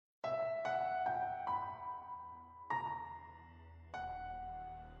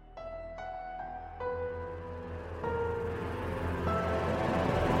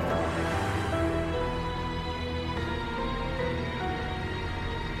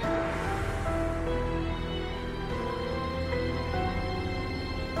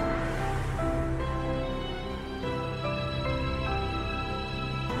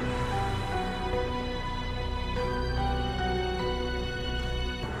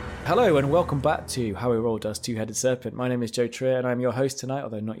Hello and welcome back to How We Roll Does Two-Headed Serpent. My name is Joe Trier and I'm your host tonight,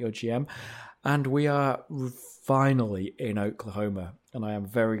 although not your GM. And we are finally in Oklahoma and I am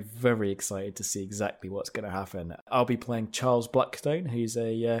very, very excited to see exactly what's going to happen. I'll be playing Charles Blackstone, who's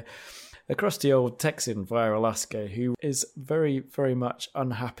a crusty old Texan via Alaska who is very, very much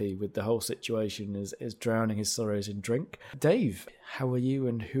unhappy with the whole situation, is drowning his sorrows in drink. Dave, how are you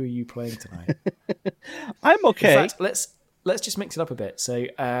and who are you playing tonight? I'm okay. In fact, let's just mix it up a bit. So,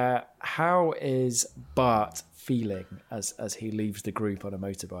 how is Bart feeling as he leaves the group on a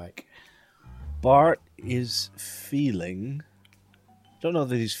motorbike? Bart is feeling... I don't know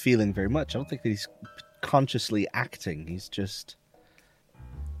that he's feeling very much. I don't think that he's consciously acting. He's just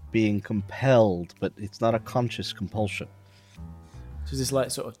being compelled, but it's not a conscious compulsion. So is this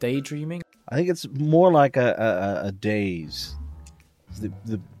like sort of daydreaming? I think it's more like a daze.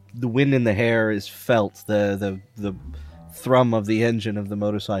 The wind in the hair is felt. The thrum of the engine of the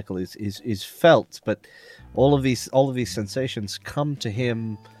motorcycle is felt, but all of these sensations come to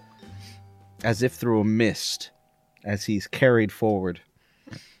him as if through a mist, as he's carried forward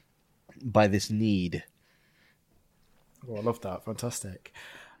by this need. Oh, I love that. Fantastic.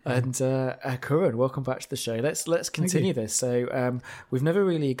 And Curran, welcome back to the show. Let's continue this. So we've never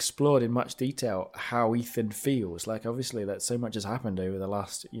really explored in much detail how Ethan feels. Like, obviously, that so much has happened over the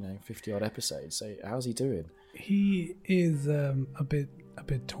last 50 odd episodes. So how's he doing? He is a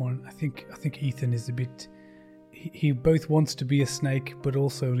bit torn. I think Ethan is a bit. He both wants to be a snake, but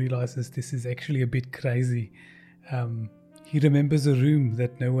also realizes this is actually a bit crazy. He remembers a room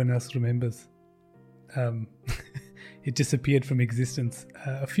that no one else remembers. It disappeared from existence.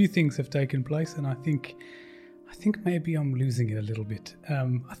 A few things have taken place, and I think maybe I'm losing it a little bit.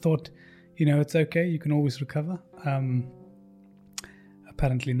 I thought, it's okay. You can always recover.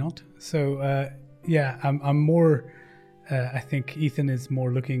 Apparently not. So, I'm more. I think Ethan is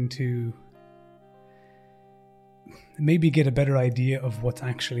more looking to maybe get a better idea of what's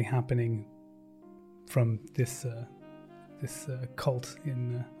actually happening from this cult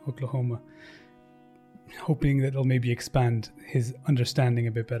in Oklahoma. Hoping that it'll maybe expand his understanding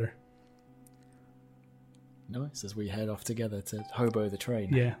a bit better. Nice, as we head off together to hobo the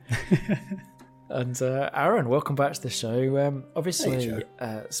train. Yeah. And Aaron, welcome back to the show. Obviously,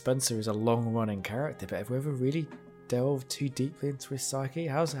 Hey, Spencer is a long-running character, but have we ever really delved too deeply into his psyche?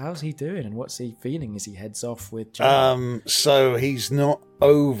 How's he doing, and what's he feeling as he heads off with John? So he's not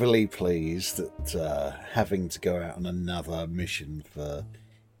overly pleased at having to go out on another mission for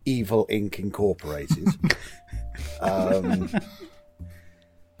Evil Inc. Incorporated.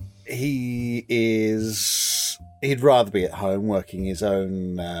 He'd rather be at home working his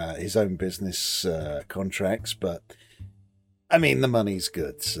own business contracts, but I mean the money's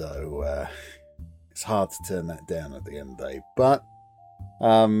good, so it's hard to turn that down at the end of the day. But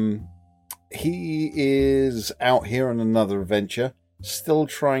he is out here on another adventure, still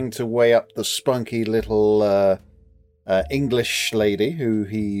trying to weigh up the spunky little English lady who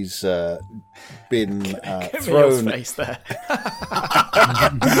he's been thrown. Face there.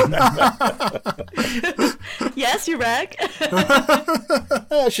 Yes, you're back.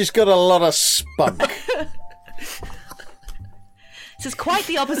 She's got a lot of spunk. This is quite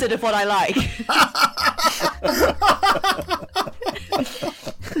the opposite of what I like.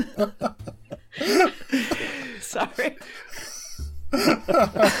 Sorry.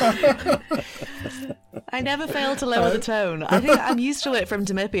 I never fail to lower the tone. I think I'm used to it from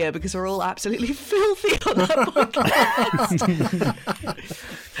Demipia because we're all absolutely filthy on that podcast.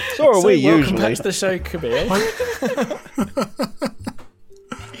 So are we welcome usually. back to the show, Camille.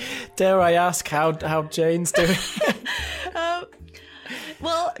 Dare I ask how Jane's doing?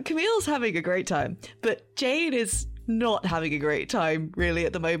 Well, Camille's having a great time, but Jane is not having a great time really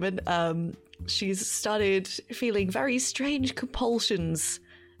at the moment. She's started feeling very strange compulsions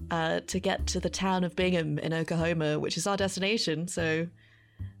to get to the town of Bingham in Oklahoma, which is our destination. So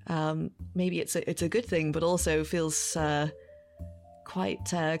maybe it's a good thing, but also feels quite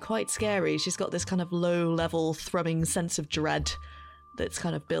scary. She's got this kind of low-level thrumming sense of dread that's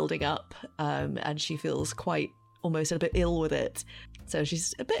kind of building up, and she feels quite almost a bit ill with it. So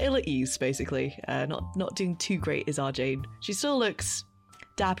she's a bit ill at ease, basically. Not doing too great is our Jane. She still looks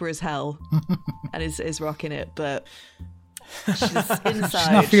dapper as hell and is rocking it, but she's inside. She's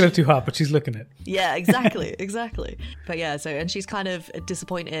not feeling too hot, but she's looking it. Yeah, exactly. But yeah, and she's kind of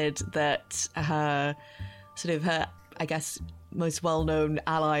disappointed that her, I guess, most well-known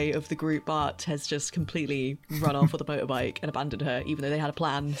ally of the group, Bart, has just completely run off with a motorbike and abandoned her, even though they had a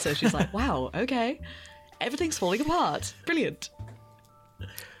plan. So she's like, wow, okay, everything's falling apart. Brilliant.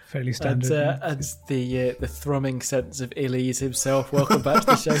 fairly standard. And the thrumming sense of Illy's himself. Welcome back to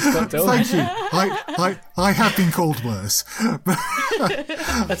the show, Scott Dillon. Thank you. I have been called worse.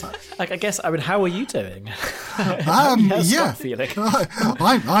 I guess. I mean, how are you doing? How's Scott feeling?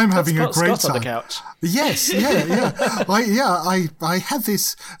 I'm having a great Scott time. on the couch. Yes, yeah. I had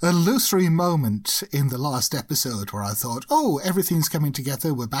this illusory moment in the last episode where I thought, oh, everything's coming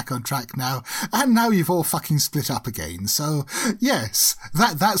together, we're back on track now, and now you've all fucking split up again. So, yes,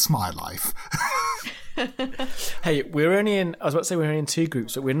 that's my life. Hey, we're only in, I was about to say we're only in 2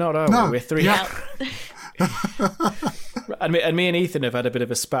 groups, but we're not, are No, we? We're 3. yeah. And me and Ethan have had a bit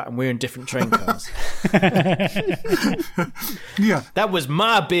of a spat, and we're in different train cars. Yeah. That was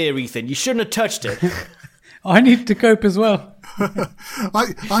my beer, Ethan. You shouldn't have touched it. I need to cope as well.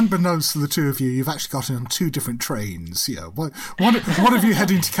 Unbeknownst to the two of you, you've actually gotten on 2 different trains. Yeah, one of you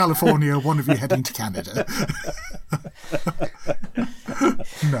heading to California, one of you heading to Canada.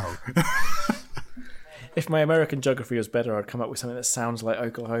 No. If my American geography was better, I'd come up with something that sounds like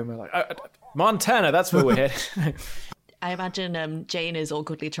Oklahoma, like Montana. That's where we're headed. I imagine Jane is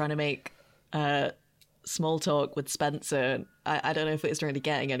awkwardly trying to make small talk with Spencer. I don't know if it's really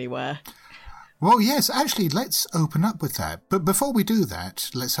getting anywhere. Well, yes, actually, let's open up with that. But before we do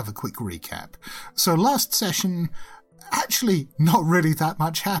that, let's have a quick recap. So last session, actually, not really that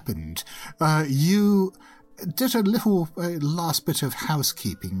much happened. You did a little last bit of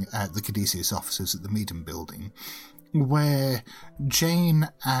housekeeping at the Caduceus offices at the Meadham building, where Jane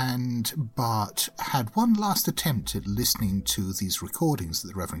and Bart had one last attempt at listening to these recordings that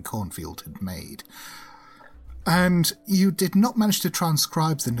the Reverend Cornfield had made. And you did not manage to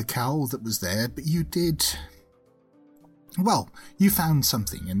transcribe the Nacal that was there, but you did... Well, you found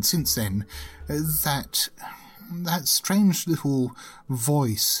something, and since then, that strange little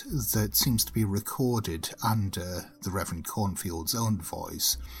voice that seems to be recorded under the Reverend Cornfield's own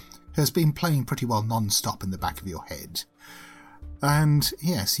voice has been playing pretty well non-stop in the back of your head. And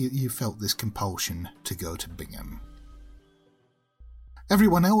yes, you felt this compulsion to go to Bingham.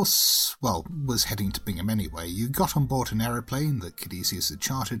 Everyone else, well, was heading to Bingham anyway. You got on board an aeroplane that Caduceus had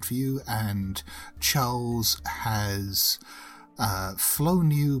chartered for you, and Charles has flown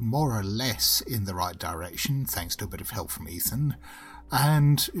you more or less in the right direction, thanks to a bit of help from Ethan.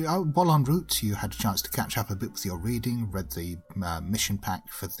 And while en route, you had a chance to catch up a bit with your reading, read the mission pack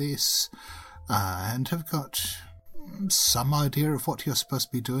for this, and have got some idea of what you're supposed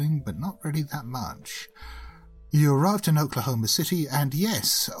to be doing, but not really that much. You arrived in Oklahoma City, and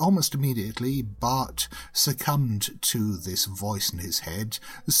yes, almost immediately, Bart succumbed to this voice in his head,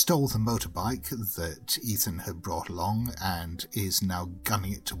 stole the motorbike that Ethan had brought along, and is now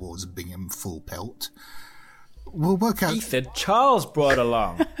gunning it towards Bingham full pelt. We'll work out... Ethan, Charles brought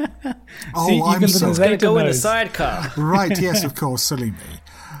along. Oh, See, I'm even so... the He's going to go in the knows. sidecar. Right, yes, of course, silly me.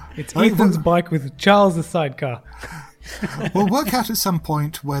 It's Ethan's bike with Charles' sidecar. We'll work out at some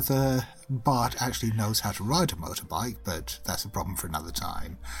point whether Bart actually knows how to ride a motorbike, but that's a problem for another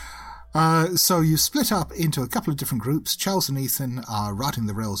time. So you split up into a couple of different groups. Charles and Ethan are riding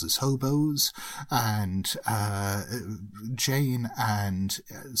the rails as hobos, and Jane and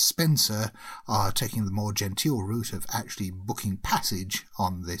Spencer are taking the more genteel route of actually booking passage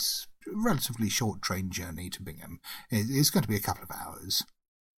on this relatively short train journey to Bingham. It's going to be a couple of hours.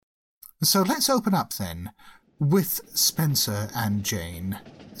 So let's open up then with Spencer and Jane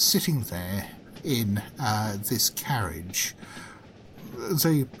sitting there in this carriage.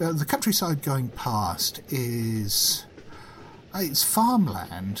 The countryside going past is... It's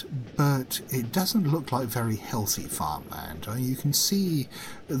farmland, but it doesn't look like very healthy farmland. You can see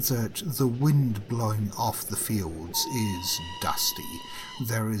that the wind blowing off the fields is dusty.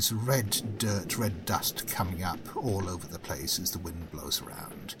 There is red dirt, red dust coming up all over the place as the wind blows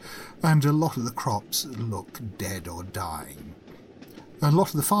around. And a lot of the crops look dead or dying. A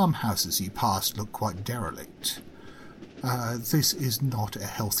lot of the farmhouses you passed look quite derelict. This is not a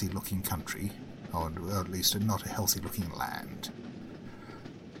healthy-looking country, or at least not a healthy-looking land.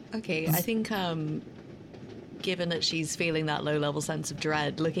 Okay, I think given that she's feeling that low-level sense of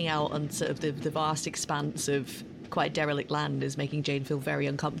dread, looking out on sort of the vast expanse of quite derelict land is making Jane feel very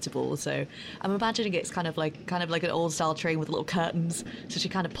uncomfortable. So I'm imagining it's kind of like an old-style train with little curtains. So she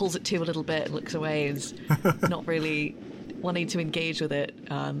kind of pulls it to a little bit and looks away and is not really wanting to engage with it.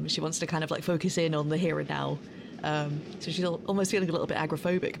 She wants to kind of like focus in on the here and now. So she's almost feeling a little bit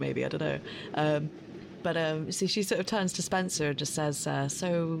agoraphobic, maybe, I don't know. But so she sort of turns to Spencer and just says,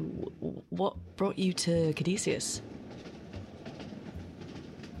 so what brought you to Caduceus?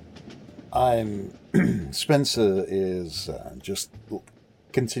 Spencer is just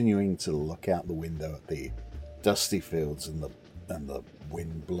continuing to look out the window at the dusty fields and and the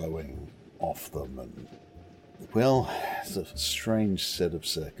wind blowing off them, and, well, it's a strange set of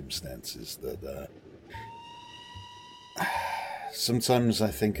circumstances that sometimes I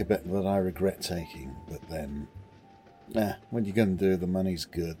think a bit that I regret taking, but then, what you going to do? The money's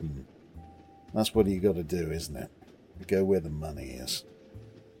good, and that's what you got to do, isn't it? Go where the money is.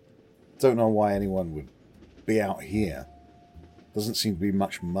 Don't know why anyone would be out here. Doesn't seem to be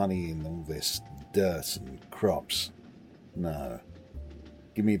much money in all this dirt and crops. No.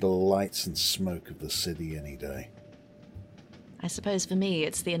 Give me the lights and smoke of the city any day. I suppose for me,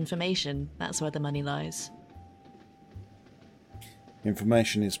 it's the information. That's where the money lies.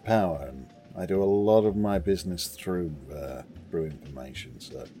 Information is power, and I do a lot of my business through information.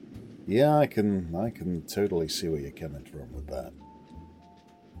 So, yeah, I can totally see where you're coming from with that.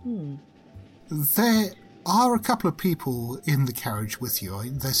 There are a couple of people in the carriage with you.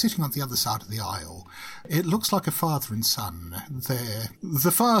 They're sitting on the other side of the aisle. It looks like a father and son.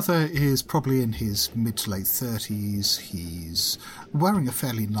 The father is probably in his mid to late 30s. He's wearing a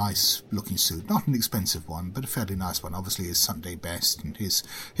fairly nice looking suit. Not an expensive one, but a fairly nice one. Obviously his Sunday best, and his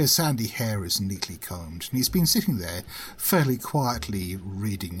sandy hair is neatly combed. And he's been sitting there fairly quietly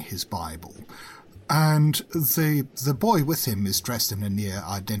reading his Bible. And the boy with him is dressed in a near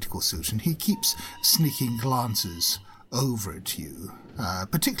identical suit, and he keeps sneaking glances over at you,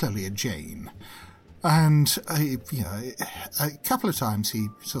 particularly at Jane. And, a couple of times he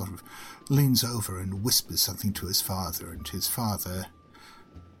sort of leans over and whispers something to his father, and his father,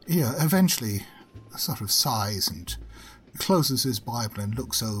 eventually sort of sighs and closes his Bible and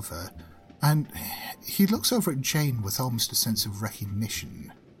looks over. And he looks over at Jane with almost a sense of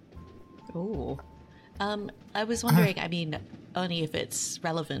recognition. Oh. I was wondering, only if it's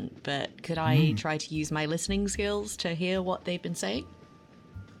relevant, but could I try to use my listening skills to hear what they've been saying?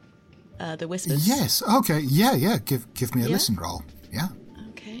 The whispers? Yes, okay, yeah, give me a listen roll, yeah.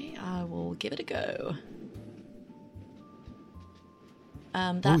 Okay, I will give it a go.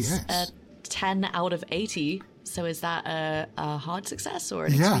 That's a 10 out of 80, so is that a hard success or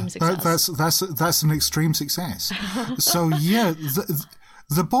an extreme success? That's an extreme success. So, yeah,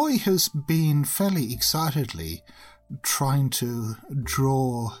 the boy has been fairly excitedly trying to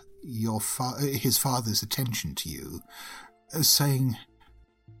draw his father's attention to you, saying,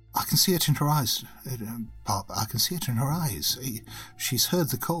 I can see it in her eyes, Pop, I can see it in her eyes. She's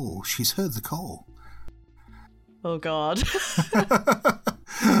heard the call. Oh, God.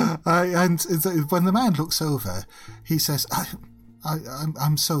 And when the man looks over, he says,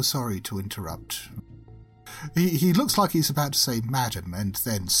 I'm so sorry to interrupt. He looks like he's about to say madam, and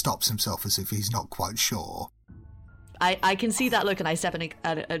then stops himself as if he's not quite sure. I can see that look, and I step in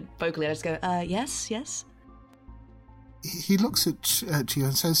vocally, I just go, yes? He looks at you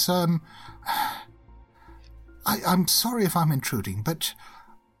and says, I'm sorry if I'm intruding, but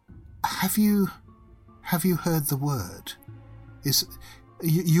have you heard the word?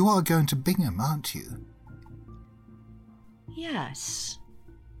 You are going to Bingham, aren't you? Yes.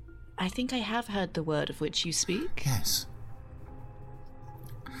 I think I have heard the word of which you speak. Yes.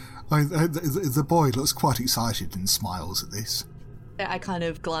 The boy looks quite excited and smiles at this. I kind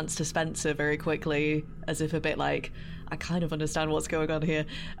of glance to Spencer very quickly, as if a bit like, I kind of understand what's going on here.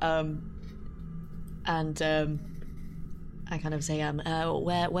 I kind of say,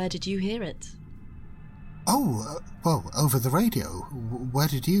 where did you hear it? Oh, well, over the radio. Where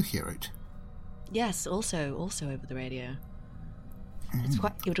did you hear it? Yes, also over the radio.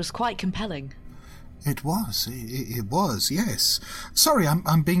 It was quite compelling. It was, yes. Sorry,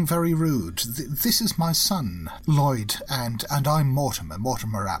 I'm being very rude. This is my son, Lloyd, and I'm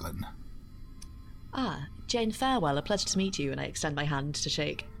Mortimer Allen. Ah, Jane Farewell, a pleasure to meet you, and I extend my hand to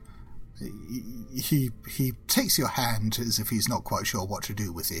shake. He takes your hand as if he's not quite sure what to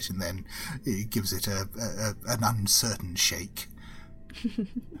do with it, and then he gives it an uncertain shake.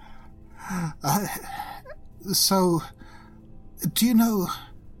 So, do you know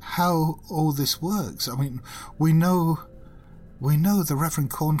how all this works? I mean, we know the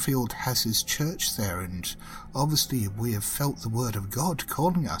Reverend Cornfield has his church there, and obviously we have felt the word of God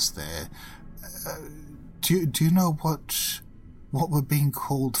calling us there. Do you know what we're being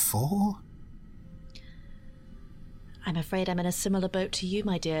called for? I'm afraid I'm in a similar boat to you,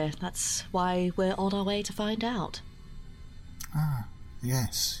 my dear. That's why we're on our way to find out. Ah,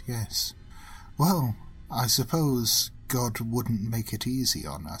 yes. Well, I suppose God wouldn't make it easy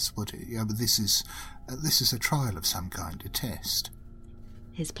on us, would he? Yeah, but this is a trial of some kind, a test.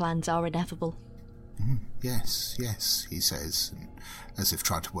 His plans are ineffable. Yes, he says, as if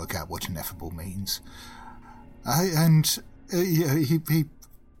trying to work out what ineffable means. He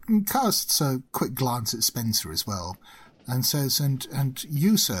casts a quick glance at Spencer as well. and says, and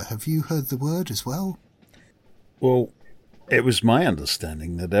you, sir, have you heard the word as well? Well, it was my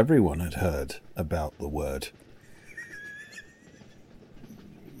understanding that everyone had heard about the word.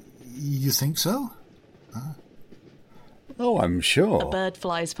 You think so? Oh, I'm A sure. bird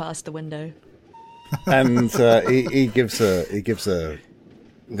flies past the window. And he gives a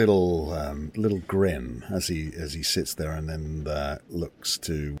little grin as he sits there, and then looks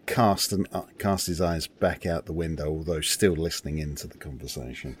to cast his eyes back out the window, although still listening into the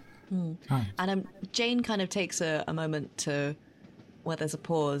conversation. And Jane kind of takes a moment to, where there's a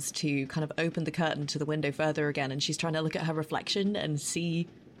pause, to kind of open the curtain to the window further again, and she's trying to look at her reflection and see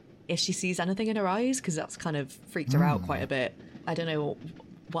if she sees anything in her eyes, because that's kind of freaked her out quite a bit. I don't know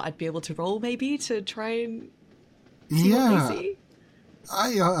what I'd be able to roll, maybe, to try and see what they see.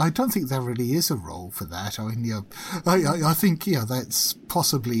 I don't think there really is a role for that. I mean, I think that's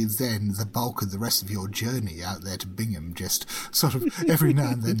possibly then the bulk of the rest of your journey out there to Bingham, just sort of every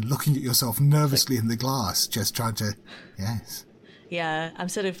now and then looking at yourself nervously in the glass, just trying to, yes. Yeah, I'm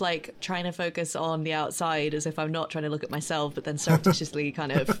sort of like trying to focus on the outside as if I'm not trying to look at myself, but then surreptitiously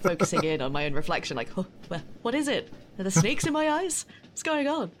kind of focusing in on my own reflection, like, oh, well, what is it? Are there snakes in my eyes? What's going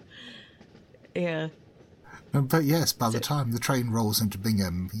on? Yeah. But yes, by the time the train rolls into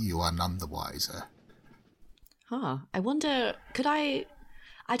Bingham, you are none the wiser. I wonder, could I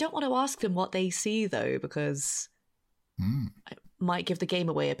don't want to ask them what they see, though, because it might give the game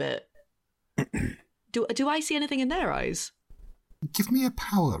away a bit. Do I see anything in their eyes? Give me a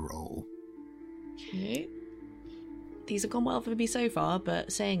power roll. Okay. These have gone well for me so far,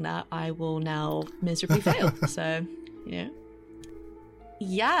 but saying that, I will now miserably fail. So,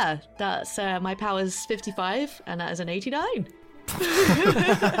 yeah, that's my power's 55, and that is an 89. So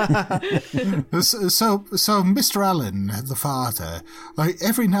Mr. Allen, the father,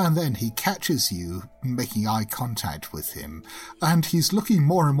 every now and then he catches you making eye contact with him, and he's looking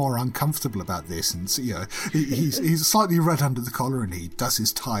more and more uncomfortable about this, and he's slightly red under the collar, and he does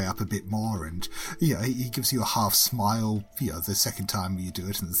his tie up a bit more, and he gives you a half smile the second time you do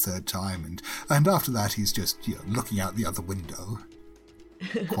it, and the third time, and after that he's just looking out the other window.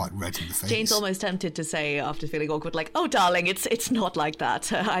 Quite red in the face. Jane's almost tempted to say, after feeling awkward, like, "Oh, darling, it's not like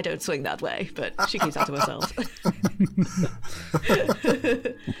that. I don't swing that way." But she keeps that to herself.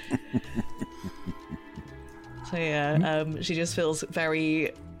 So yeah, she just feels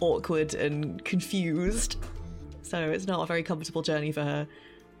very awkward and confused. So it's not a very comfortable journey for her.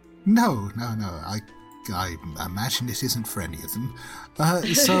 No. I imagine it isn't for any of them.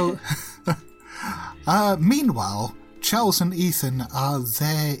 Meanwhile, Charles and Ethan are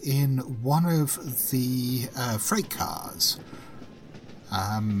there in one of the freight cars.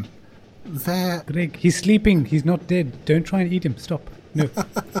 Greg, he's sleeping. He's not dead. Don't try and eat him. Stop. No.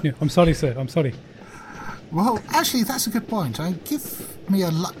 I'm sorry, sir. I'm sorry. Well, actually, that's a good point. Give me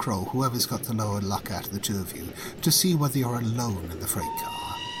a luck roll, whoever's got the lower luck out of the two of you, to see whether you're alone in the freight car.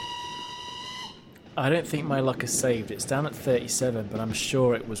 I don't think my luck is saved. It's down at 37, but I'm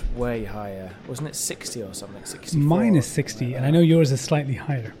sure it was way higher. Wasn't it 60 or something? 64? Mine is 60, and I know yours is slightly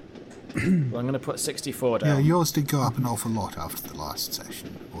higher. Well, I'm going to put 64 down. Yeah, yours did go up an awful lot after the last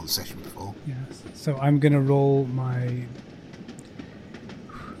session, or the session before. Yes. So I'm going to roll my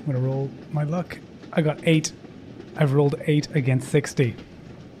luck. I got 8. I've rolled 8 against 60.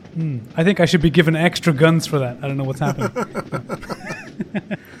 I think I should be given extra guns for that. I don't know what's happening.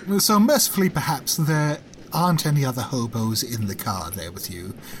 So mercifully, perhaps, there aren't any other hobos in the car there with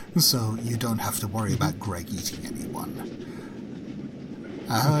you, so you don't have to worry about Greg eating anyone.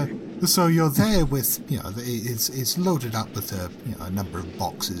 So you're there with, it's loaded up with a number of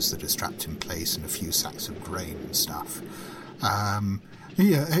boxes that are strapped in place and a few sacks of grain and stuff.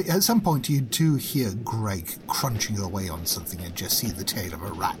 At some point you do hear Greg crunching away on something and just see the tail of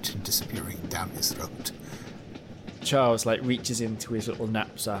a rat disappearing down his throat. Charles reaches into his little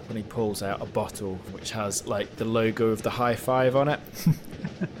knapsack and he pulls out a bottle which has the logo of the high five on it.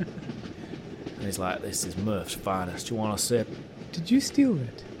 And he's like, "This is Murph's finest. Do you want a sip?" Did you steal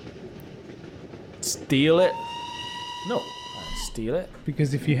it? Steal it? No, I didn't steal it.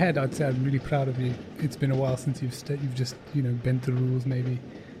 Because if you had, I'd say I'm really proud of you. It's been a while since you've just bent the rules maybe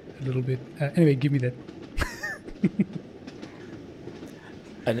a little bit. Anyway, give me that.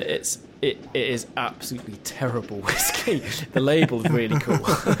 And it is absolutely terrible whiskey. The label's really cool,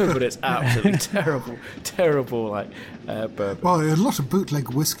 but it's absolutely terrible bourbon. Well, a lot of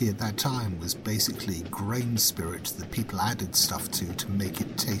bootleg whiskey at that time was basically grain spirit that people added stuff to make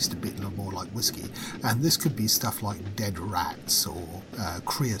it taste a bit more like whiskey. And this could be stuff like dead rats or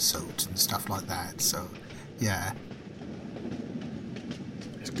creosote and stuff like that. So, yeah.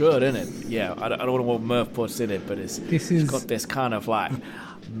 It's good, isn't it? Yeah, I don't know what Murph puts in it, but it's got this kind of like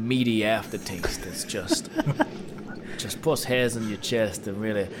meaty aftertaste that's just puts hairs on your chest and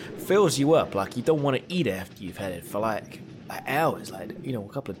really fills you up. Like you don't want to eat after you've had it for like hours, like a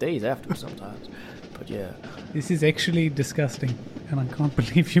couple of days after sometimes. But yeah, this is actually disgusting, and I can't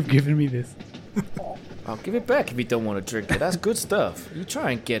believe you've given me this. I'll give it back if you don't want to drink it. That's good stuff. You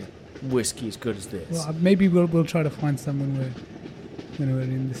try and get whiskey as good as this. Well, maybe we'll try to find someone when we're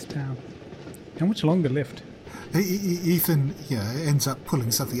in this town. How much longer left? Ethan ends up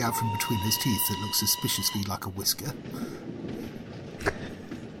pulling something out from between his teeth that looks suspiciously like a whisker.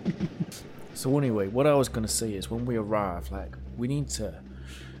 So anyway, what I was going to say is when we arrive, like, we need to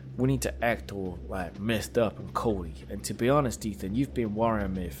act all, like, messed up and coldy. And to be honest, Ethan, you've been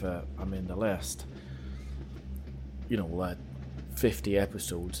worrying me for, the last, like, 50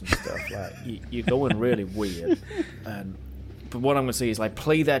 episodes and stuff. Like, you're going really weird. But what I'm going to say is, like,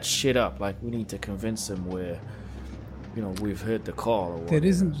 play that shit up. Like, we need to convince them we've heard the call. Or there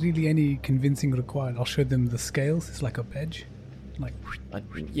isn't really any convincing required. I'll show them the scales. It's like a badge. Like,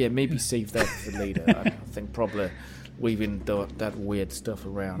 maybe save that for later. I think probably weaving that weird stuff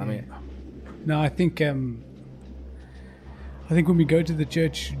around. No, I think when we go to the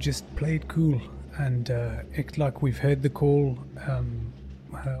church, just play it cool and act like we've heard the call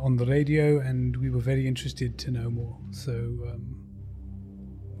on the radio, and we were very interested to know more. So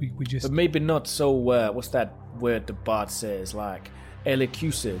we just. But maybe not so. What's that word the bot says? Like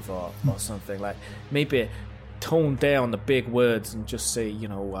elocutive or something. Like maybe tone down the big words and just say,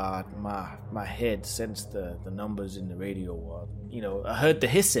 my head sensed the numbers in the radio, or I heard the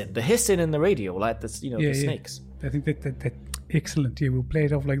hissing in the radio, like the snakes. I think that excellent. Yeah, we'll play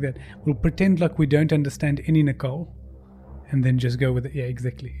it off like that. We'll pretend like we don't understand any Nicole, and then just go with it. Yeah,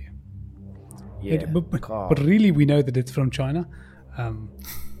 exactly. Yeah, but really, we know that it's from China.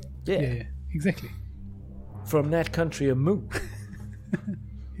 Yeah, exactly. From that country of Mu.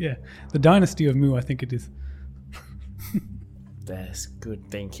 Yeah, the dynasty of Mu, I think it is. That's good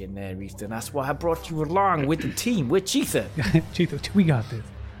thinking there, Ethan. That's why I brought you along with the team, with Cheetah. Cheetah, we got this.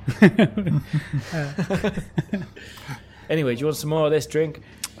 Anyway, do you want some more of this drink?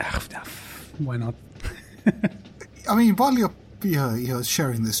 Why not? While you're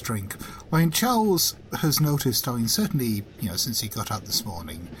sharing this drink, Charles has noticed, certainly, since he got up this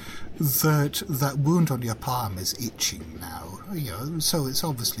morning, that wound on your palm is itching now. So it's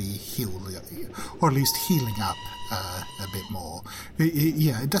obviously healed, or at least healing up a bit more.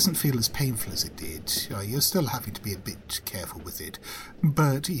 It doesn't feel as painful as it did. You're still having to be a bit careful with it,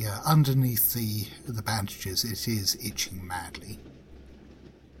 but underneath the bandages, it is itching madly.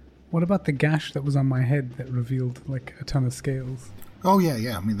 What about the gash that was on my head that revealed like a ton of scales? Oh,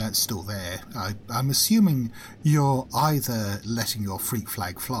 yeah, that's still there. I'm assuming you're either letting your freak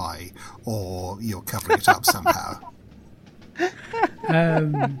flag fly or you're covering it up somehow.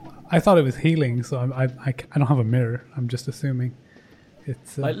 I thought it was healing, so I don't have a mirror. I'm just assuming.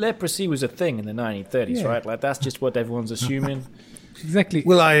 It's like leprosy was a thing in the 1930s, right? Like that's just what everyone's assuming. Exactly.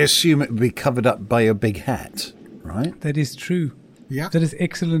 Well, I assume it would be covered up by a big hat, right? That is true. Yeah, that is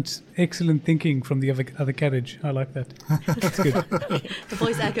excellent thinking from the other carriage. I like that. That's good. The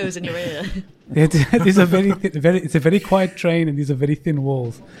voice echoes in your ear. It's a very quiet train, and these are very thin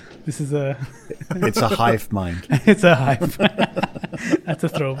walls. This is a. It's a hive mind. It's a hive. That's a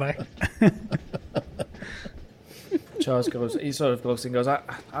throwback. Charles goes. He sort of looks and goes,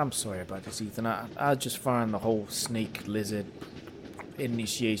 "I'm sorry about this, Ethan. I just find the whole snake lizard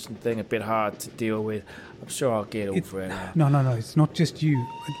initiation thing a bit hard to deal with. I'm sure I'll get over it." No. It's not just you.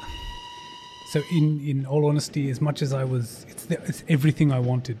 So, in all honesty, as much as I was, it's everything I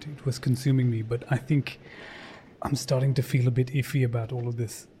wanted. It was consuming me. But I think I'm starting to feel a bit iffy about all of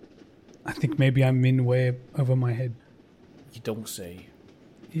this. I think maybe I'm in way over my head. You don't say.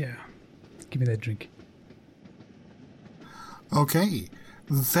 Yeah. Give me that drink. Okay.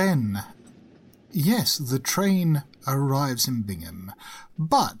 Then, yes, the train arrives in Bingham.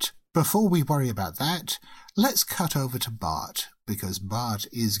 But before we worry about that, let's cut over to Bart, because Bart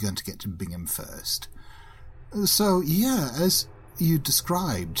is going to get to Bingham first. So, as you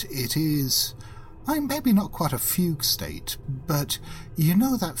described, it is, maybe not quite a fugue state, but you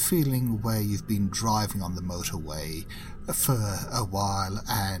know that feeling where you've been driving on the motorway for a while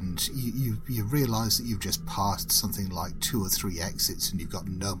and you realise that you've just passed something like 2 or 3 exits and you've got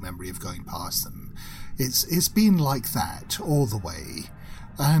no memory of going past them. It's been like that all the way.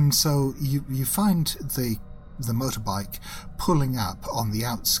 And so you find the motorbike pulling up on the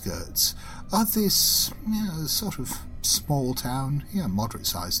outskirts of this sort of small town,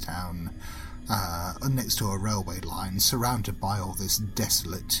 moderate-sized town. next to a railway line, surrounded by all this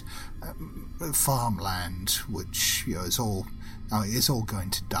desolate farmland, which is all going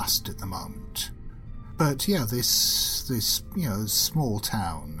to dust at the moment. But yeah, this small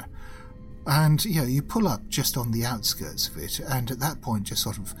town, and you pull up just on the outskirts of it, and at that point just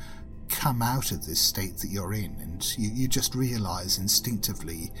sort of come out of this state that you're in, and you just realise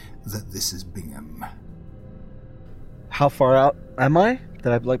instinctively that this is Bingham. How far out am I?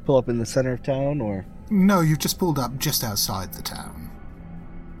 Did I pull up in the center of town, or? No, you've just pulled up just outside the town.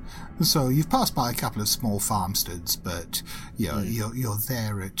 So you've passed by a couple of small farmsteads, but you're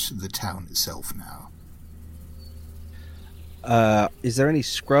there at the town itself now. Is there any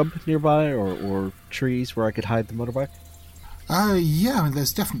scrub nearby or trees where I could hide the motorbike? Yeah,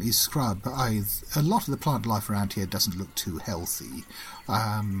 there's definitely scrub. A lot of the plant life around here doesn't look too healthy.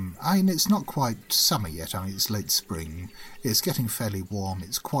 It's not quite summer yet. It's late spring. It's getting fairly warm.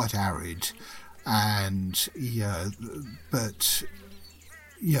 It's quite arid. And, the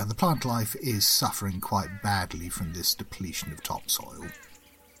plant life is suffering quite badly from this depletion of topsoil.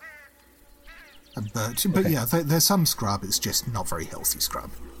 But yeah, there's some scrub. It's just not very healthy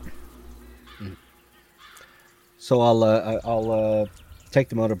scrub. So I'll take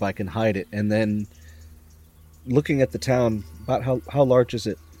the motorbike and hide it, and then looking at the town, about how large is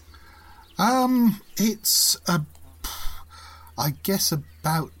it? It's I guess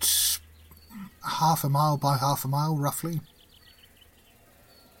about half a mile by half a mile, roughly.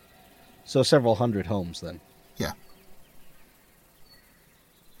 So several hundred homes, then. Yeah.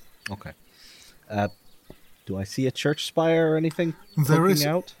 Okay. Do I see a church spire or anything? There is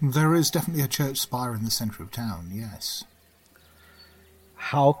definitely a church spire in the centre of town, yes.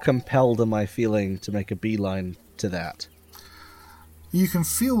 How compelled am I feeling to make a beeline to that? You can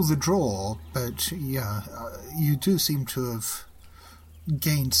feel the draw, but you do seem to have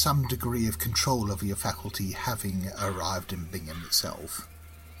gained some degree of control over your faculty having arrived in Bingham itself.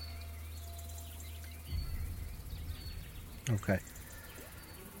 Okay.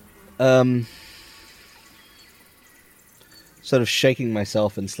 Sort of shaking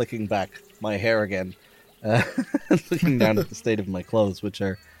myself and slicking back my hair again, looking down at the state of my clothes, which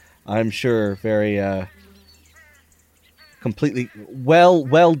are, I'm sure, very completely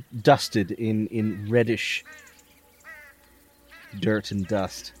well dusted in reddish dirt and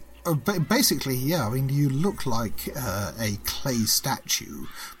dust. Basically, yeah. You look like a clay statue,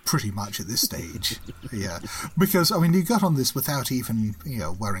 pretty much at this stage. Yeah, because you got on this without even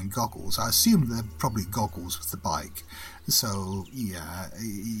wearing goggles. I assume they're probably goggles with the bike. So yeah,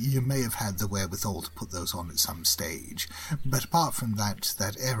 you may have had the wherewithal to put those on at some stage. But apart from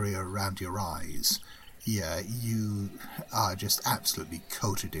that area around your eyes, yeah, you are just absolutely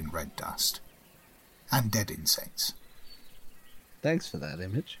coated in red dust and dead insects. Thanks for that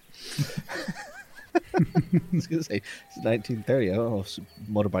image. I was going to say, it's 1930. I don't know if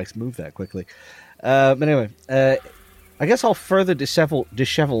motorbikes move that quickly. But anyway, I guess I'll further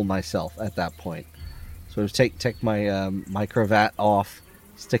dishevel myself at that point. So take my my cravat off,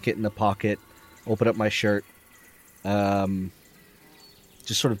 stick it in the pocket, open up my shirt,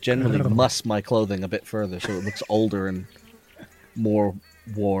 just sort of generally muss my clothing a bit further so it looks older and more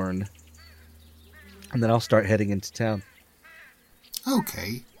worn. And then I'll start heading into town.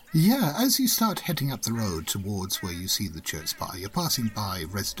 Okay. Yeah, as you start heading up the road towards where you see the church spire, you're passing by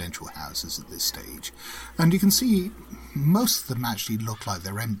residential houses at this stage, and you can see most of them actually look like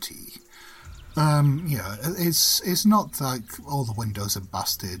they're empty. It's not like all the windows are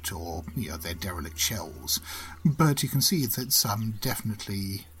busted or, they're derelict shells, but you can see that some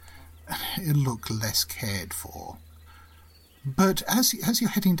definitely look less cared for. But as you're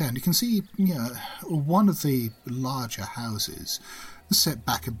heading down, you can see, one of the larger houses set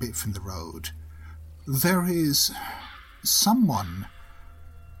back a bit from the road. There is someone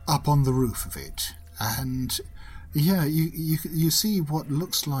up on the roof of it, and you see what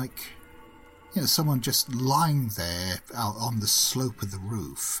looks like someone just lying there out on the slope of the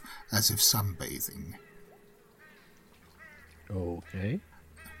roof as if sunbathing. Okay.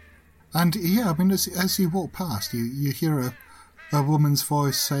 And as you walk past, you hear a woman's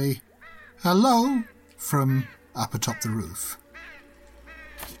voice say, "Hello," from up atop the roof.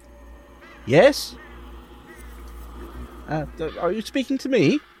 Yes? Are you speaking to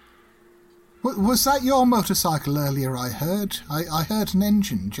me? Was that your motorcycle earlier, I heard? I heard an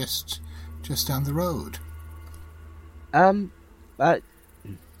engine just down the road.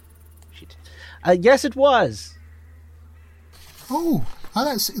 Shit. Yes, it was. Oh,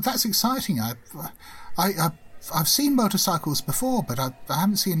 that's exciting. I've seen motorcycles before, but I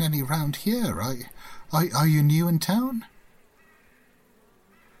haven't seen any around here. Are you new in town?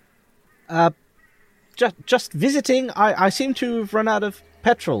 Just visiting. I seem to have run out of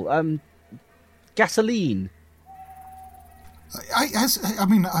petrol. Gasoline.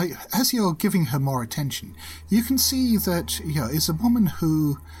 As you're giving her more attention, you can see that it's a woman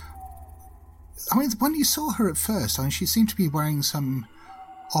who. When you saw her at first, she seemed to be wearing some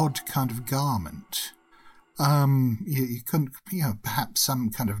odd kind of garment. You couldn't, perhaps some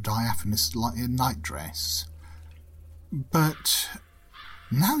kind of diaphanous night dress. But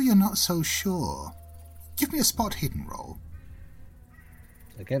now you're not so sure. Give me a spot hidden roll.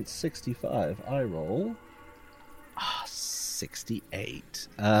 Against 65, I roll 68.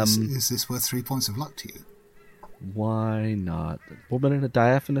 Is this worth 3 points of luck to you? Why not? A woman in a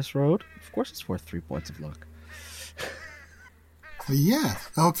diaphanous robe? Of course it's worth 3 points of luck. Yeah,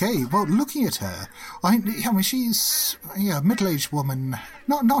 okay. Well, looking at her, she's a middle-aged woman,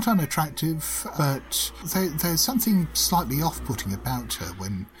 not unattractive, but there's something slightly off-putting about her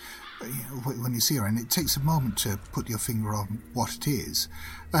when you see her, and it takes a moment to put your finger on what it is.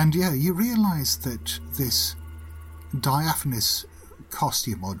 And you realise that this diaphanous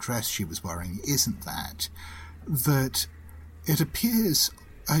costume or dress she was wearing isn't that it appears,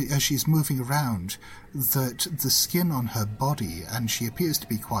 as she's moving around, that the skin on her body, and she appears to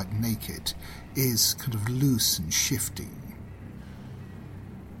be quite naked, is kind of loose and shifting.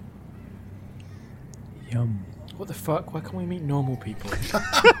 Yum. What the fuck? Why can't we meet normal people?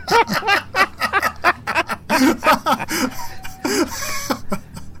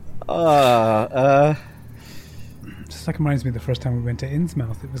 Just like reminds me of the first time we went to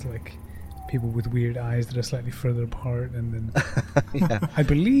Innsmouth. It was like people with weird eyes that are slightly further apart, and then I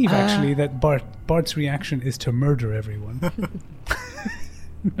believe actually that Bart's reaction is to murder everyone.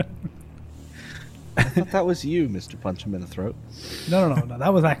 I thought that was you, Mr. Punch him in the throat. No,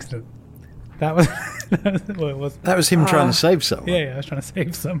 that was accident. That was well, it was. That was him trying to save someone. Yeah, I was trying to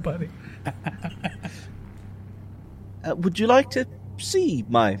save somebody. Would you like to see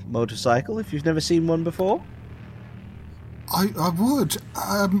my motorcycle if you've never seen one before? I would.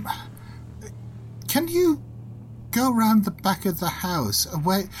 Can you go around the back of the house?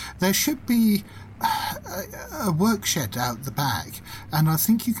 Where there should be a work shed out the back, and I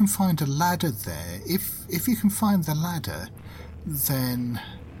think you can find a ladder there. If you can find the ladder, then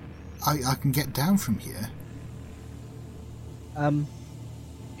I can get down from here.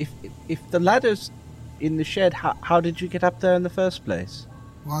 If the ladder's in the shed, how did you get up there in the first place?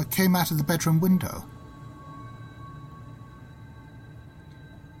 Well, I came out of the bedroom window.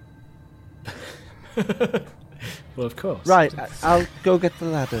 Well, of course. Right, I'll go get the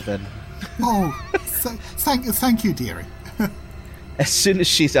ladder then. Oh, thank you, dearie. As soon as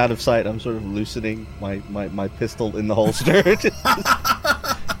she's out of sight, I'm sort of loosening my pistol in the holster. It's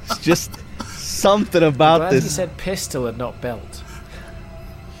just something about Glad this. you said pistol and not belt.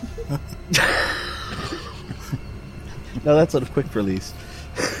 No, that's sort of quick release.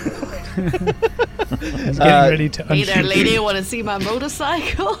 Getting ready to Hey there, unshoot. lady, want to see my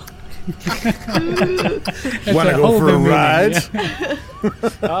motorcycle? Want to go for a ride?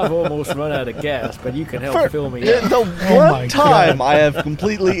 I've almost run out of gas, but you can help fill me up. The my one time I have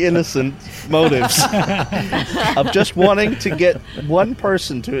completely innocent motives of just wanting to get one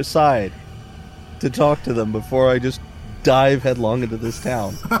person to a side to talk to them before I just dive headlong into this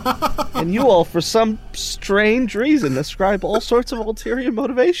town. And you all, for some strange reason, ascribe all sorts of ulterior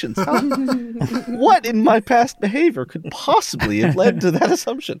motivations. What in my past behavior could possibly have led to that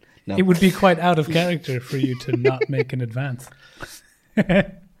assumption? No. It would be quite out of character for you to not make an advance.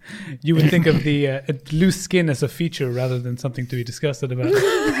 You would think of the loose skin as a feature rather than something to be disgusted about.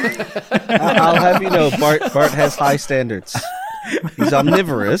 I'll have you know, Bart has high standards. He's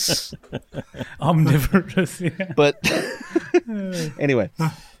omnivorous. Omnivorous, yeah. But anyway,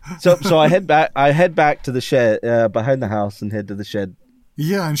 so I head back to the shed behind the house and head to the shed.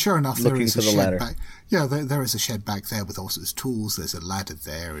 Yeah, and sure enough, there Looking is for a the shed ladder. back. Yeah, there is a shed back there with all sorts of tools. There's a ladder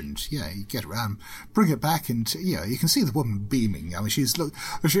there, and you get around, bring it back, and you can see the woman beaming. I mean, she's there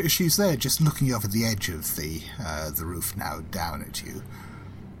just looking over the edge of the roof now, down at you.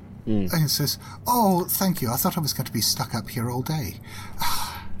 And it says, "Oh, thank you. I thought I was going to be stuck up here all day."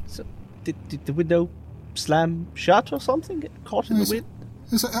 So did the window slam shut or something? Get caught in the wind?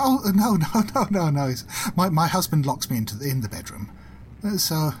 It's like, oh no! My husband locks me in the bedroom. And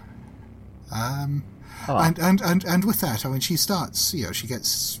with that, I mean, she starts. She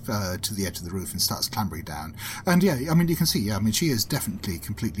gets to the edge of the roof and starts clambering down. And I mean, you can see. I mean, she is definitely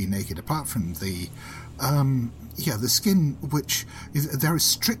completely naked, apart from the skin, which there are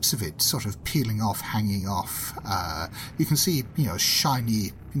strips of it sort of peeling off, hanging off. You can see,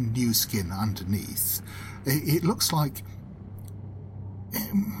 shiny new skin underneath. It looks like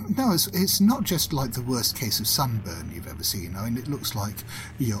no, it's not just like the worst case of sunburn you've ever seen. I mean, it looks like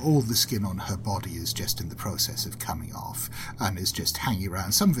all the skin on her body is just in the process of coming off and is just hanging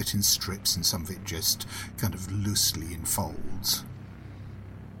around. Some of it in strips and some of it just kind of loosely in folds.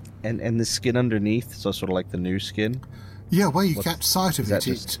 And the skin underneath, so sort of like the new skin? Yeah, where you catch sight of it,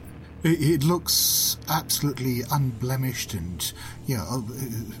 just... it looks absolutely unblemished and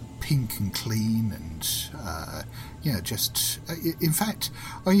pink and clean and just in fact,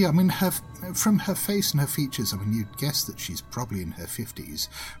 I mean, from her face and her features, I mean, you'd guess that she's probably in her 50s,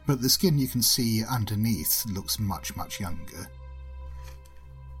 but the skin you can see underneath looks much, much younger.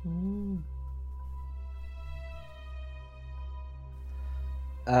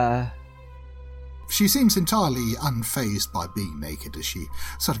 She seems entirely unfazed by being naked as she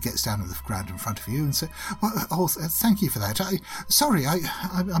sort of gets down on the ground in front of you and says, thank you for that.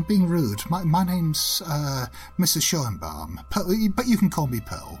 I'm being rude. My name's Mrs. Schoenbaum, but you can call me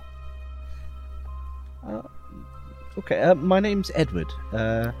Pearl. Okay, my name's Edward.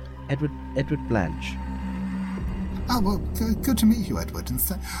 Edward Blanche. Oh, well, good to meet you, Edward. And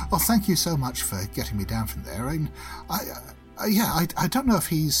thank you so much for getting me down from there. I don't know if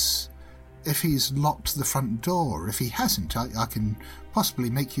he's locked the front door. If he hasn't, I can possibly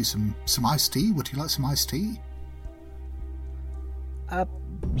make you some iced tea. Would you like some iced tea?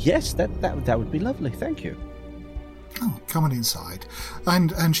 Yes, that would be lovely. Thank you. Oh, come on inside.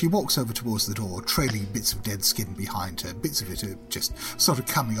 And she walks over towards the door, trailing bits of dead skin behind her. Bits of it are just sort of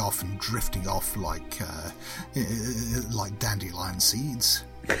coming off and drifting off like dandelion seeds.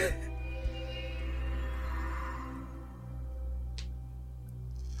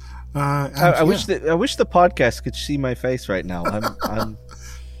 I wish the podcast could see my face right now. I'm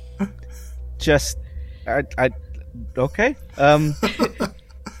just okay.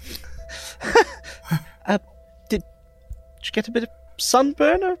 Did you get a bit of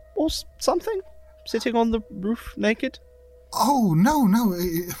sunburn or something? Sitting on the roof naked? Oh no!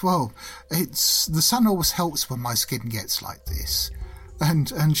 Well, it's the sun always helps when my skin gets like this.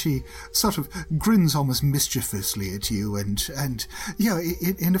 And she sort of grins almost mischievously at you and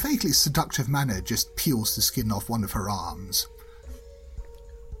in a vaguely seductive manner just peels the skin off one of her arms.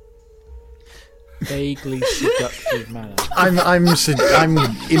 Vaguely seductive manner. I'm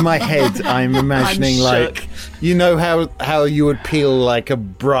in my head. I'm imagining like you know how you would peel like a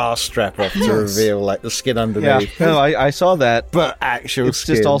bra strap off to reveal like the skin underneath. Yeah, no, I saw that, but actual it's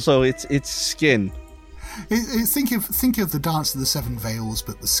skin. Just also it's skin. Think of the Dance of the Seven Veils,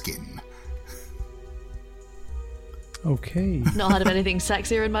 but the skin. Okay. Not heard of anything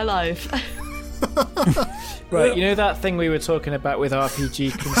sexier in my life. Right, you know that thing we were talking about with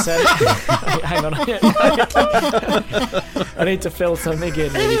RPG consent? Hang on. I need to fill something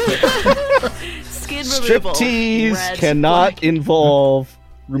in really quick. Skin removal. Striptease cannot involve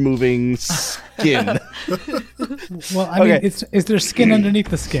removing skin. Well, I mean, is there skin underneath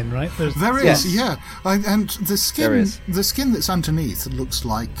the skin, right? There is, yeah. And the skin that's underneath looks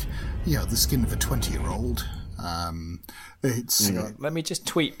like, the skin of a 20-year-old. Let me just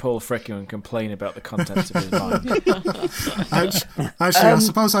tweet Paul Frickin and complain about the contents of his mind. Actually, I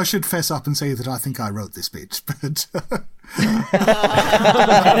suppose I should fess up and say that I think I wrote this bit, but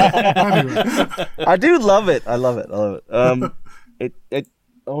anyway. I do love it. I love it. It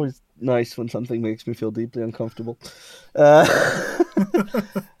always nice when something makes me feel deeply uncomfortable. Well,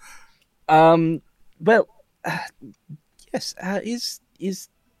 yes. Is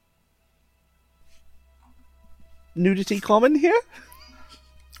nudity common here?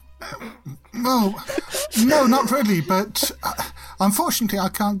 Well, no, not really, but unfortunately I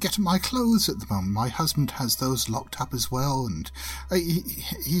can't get at my clothes at the moment. My husband has those locked up as well, and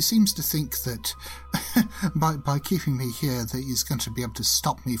he seems to think that by keeping me here that he's going to be able to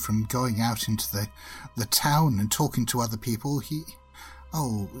stop me from going out into the town and talking to other people. He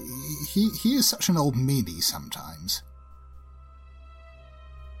is such an old meanie sometimes.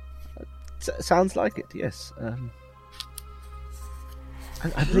 Sounds like it, yes.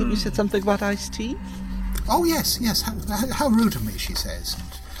 I believe you said something about iced tea? Oh, yes. How rude of me, she says.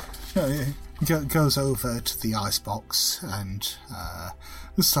 And, goes over to the icebox and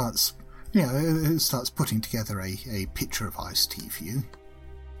starts putting together a pitcher of iced tea for you.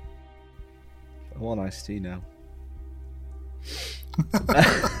 I want iced tea now.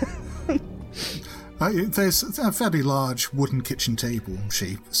 There's a fairly large wooden kitchen table.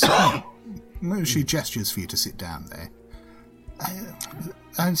 She gestures for you to sit down there.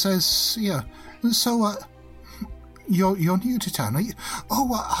 And says, so you're new to town.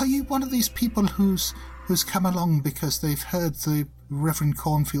 Are you one of these people who's come along because they've heard the Reverend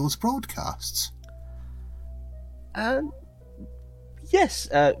Cornfield's broadcasts? Yes,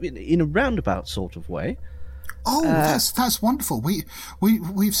 in a roundabout sort of way. Oh, that's wonderful.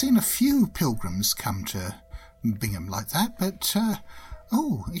 We've seen a few pilgrims come to Bingham like that, but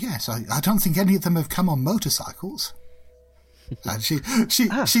oh yes, I don't think any of them have come on motorcycles. And she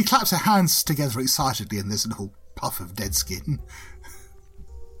claps her hands together excitedly, and there's a little puff of dead skin.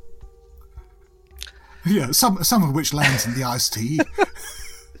 Yeah, some of which lands in the iced tea.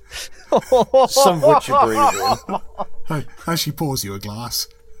 Some of which you breathe in. As she pours you a glass.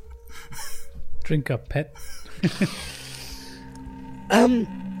 Drink up, pet.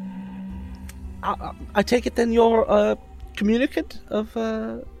 I take it then you're a communicant of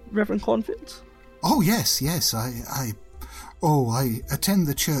Reverend Cornfield? Oh yes, I attend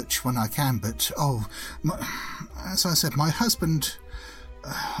the church when I can, but as I said, my husband,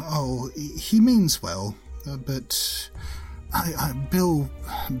 he means well, but Bill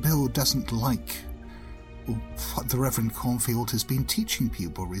doesn't like what the Reverend Cornfield has been teaching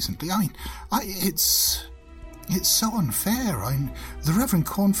people recently. I mean, it's so unfair. The Reverend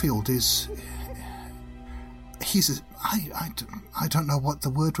Cornfield I don't know what the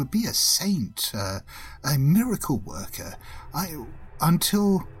word would be, a saint, a miracle worker.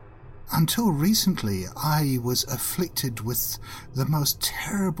 Until recently, I was afflicted with the most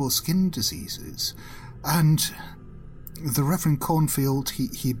terrible skin diseases, and the Reverend Cornfield,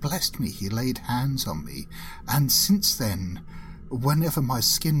 he blessed me, he laid hands on me, and since then, whenever my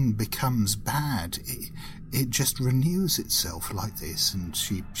skin becomes bad, it just renews itself like this, and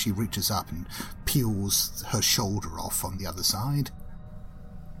she reaches up and peels her shoulder off on the other side.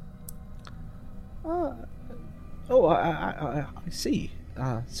 I see.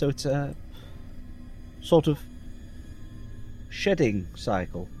 So it's a sort of shedding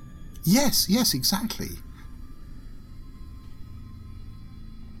cycle. Yes, exactly.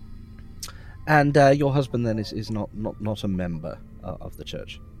 And your husband then is not a member of the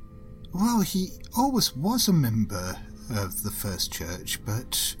church? Well, he always was a member of the First Church,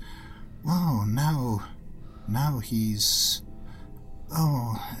 but now he's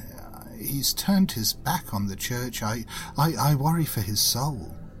turned his back on the church. I worry for his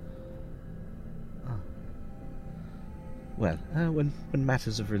soul. Well, when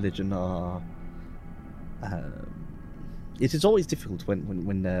matters of religion are, it is always difficult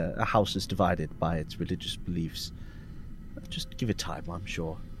when a house is divided by its religious beliefs. Just give it time, I'm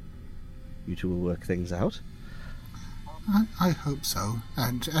sure. You two will work things out. I hope so.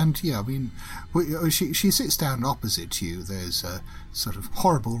 And yeah, I mean, she sits down opposite to you. There's a sort of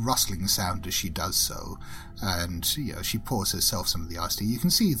horrible rustling sound as she does so, and she pours herself some of the iced tea. You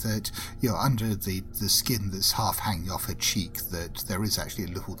can see that under the skin that's half hanging off her cheek, that there is actually a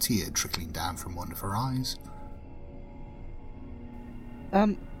little tear trickling down from one of her eyes.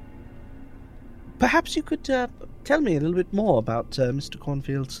 Perhaps you could tell me a little bit more about Mr.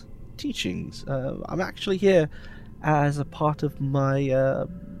 Cornfield's teachings. I'm actually here as a part of my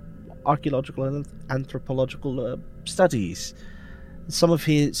archaeological and anthropological studies. Some of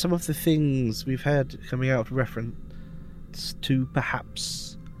the things we've had coming out reference to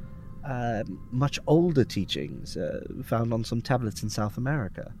perhaps much older teachings found on some tablets in South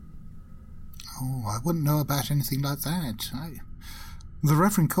America. Oh, I wouldn't know about anything like that. The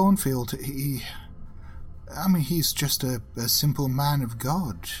Reverend Cornfield, he's just a simple man of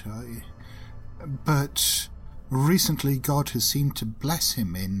God. But recently God has seemed to bless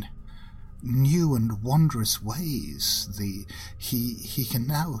him in new and wondrous ways. He can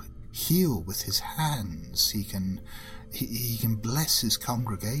now heal with his hands. He can bless his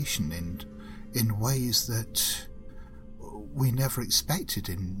congregation in ways that we never expected,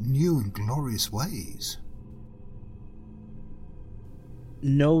 in new and glorious ways.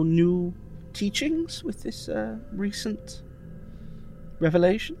 No new teachings with this recent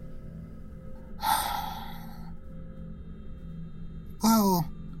revelation? Well,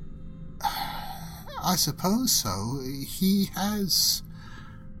 I suppose so. He has...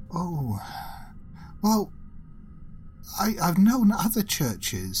 I've known other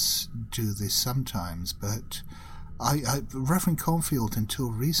churches do this sometimes, but Reverend Cornfield,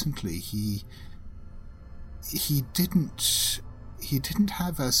 until recently, he didn't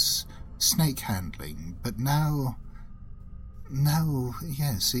have us snake handling, but now,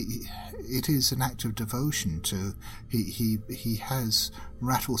 yes, it is an act of devotion to. He has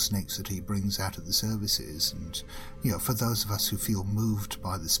rattlesnakes that he brings out at the services, and for those of us who feel moved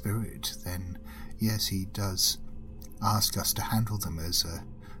by the Spirit, then yes, he does ask us to handle them as a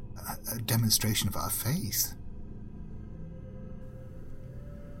demonstration of our faith.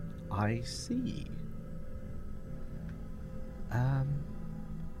 I see.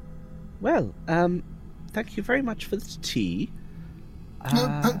 Thank you very much for the tea.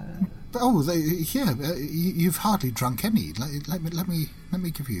 You've hardly drunk any. Let me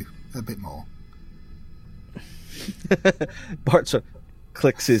give you a bit more. Bart sort of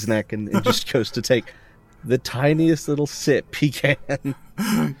clicks his neck and just goes to take the tiniest little sip he can.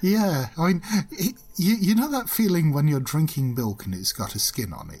 Yeah, I mean, you know that feeling when you're drinking milk and it's got a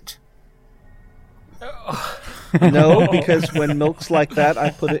skin on it? No, because when milk's like that,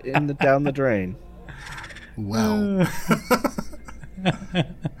 I put it down the drain. Well...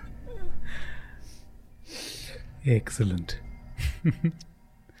 Excellent.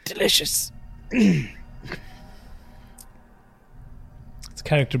 Delicious. It's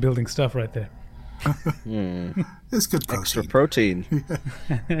character building stuff right there. It's good protein. Extra protein.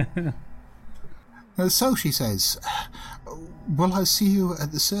 So she says, "Will I see you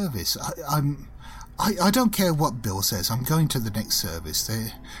at the service? I don't care what Bill says. I'm going to the next service.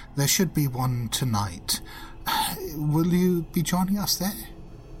 There should be one tonight. Will you be joining us there?"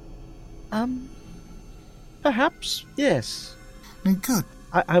 Perhaps, yes. Good.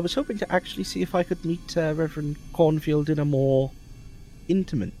 I was hoping to actually see if I could meet Reverend Cornfield in a more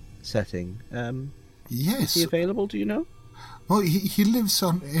intimate setting. Yes. Is he available, do you know? Well, he lives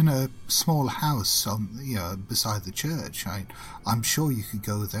in a small house beside the church. I'm sure you could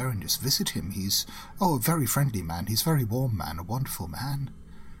go there and just visit him. He's a very friendly man. He's a very warm man, a wonderful man.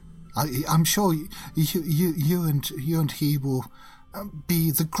 I'm sure you and he will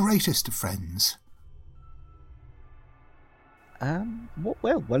be the greatest of friends.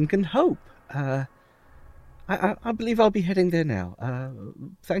 Well, one can hope. I believe I'll be heading there now.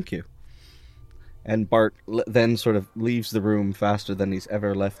 Thank you. And Bart then sort of leaves the room faster than he's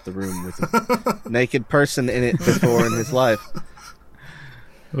ever left the room with a naked person in it before in his life.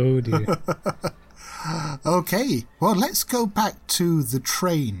 Oh, dear. Okay, well, let's go back to the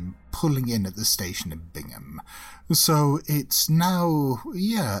train pulling in at the station in Bingham. So it's now,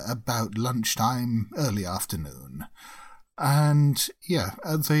 about lunchtime, early afternoon. And,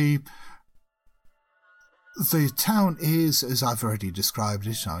 the town is, as I've already described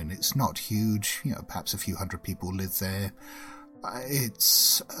it, it's not huge, perhaps a few hundred people live there.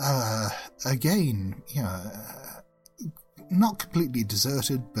 It's, again, not completely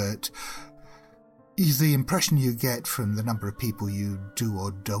deserted, but the impression you get from the number of people you do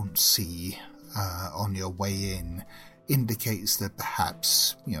or don't see on your way in indicates that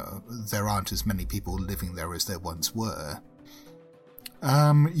perhaps, there aren't as many people living there as there once were.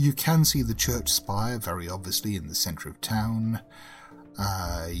 You can see the church spire very obviously in the centre of town.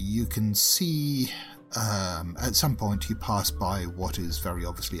 You can see, at some point you pass by what is very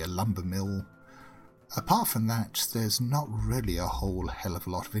obviously a lumber mill. Apart from that, there's not really a whole hell of a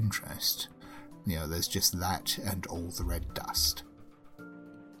lot of interest. There's just that and all the red dust.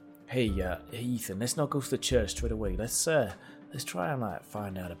 Hey, Ethan, let's not go to the church straight away. Let's try and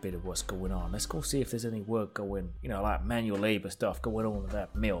find out a bit of what's going on. Let's go see if there's any work going, like manual labour stuff going on with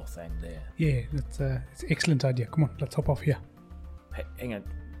that mill thing there. Yeah, it's an excellent idea. Come on, let's hop off here. Hey, hang on.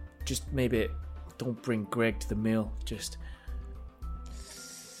 Just maybe don't bring Greg to the mill. Just.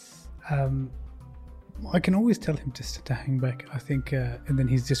 I can always tell him just to hang back, I think, and then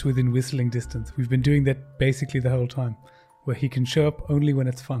he's just within whistling distance. We've been doing that basically the whole time, where he can show up only when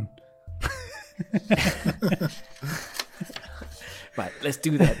it's fun. Right, let's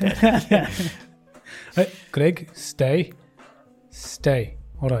do that then. Hey, Greg, stay.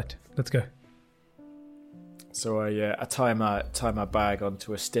 All right, let's go. So I tie my bag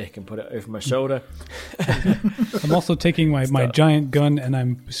onto a stick and put it over my shoulder. I'm also taking my giant gun and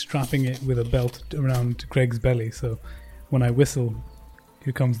I'm strapping it with a belt around Greg's belly. So when I whistle,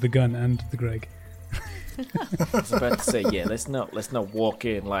 here comes the gun and the Greg. I was about to say, let's not walk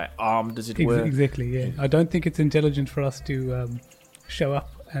in armed, as it were. Exactly, yeah. I don't think it's intelligent for us to show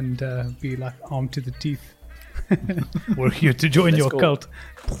up and be armed to the teeth. We're here to join your cult.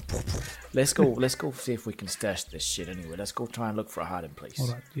 Let's go see if we can stash this shit anyway. Let's go try and look for a hiding place. All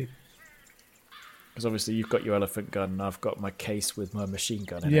right, yeah. Because obviously you've got your elephant gun and I've got my case with my machine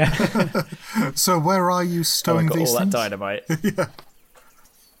gun in it. So where are you stowing these all things? That dynamite. Yeah.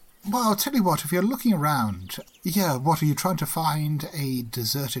 Well, I'll tell you what, if you're looking around, what, are you trying to find a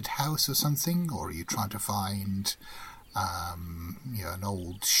deserted house or something? Or are you trying to find, an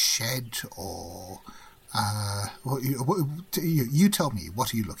old shed or... you tell me,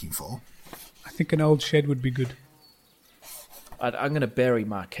 what are you looking for? I think an old shed would be good. I'm going to bury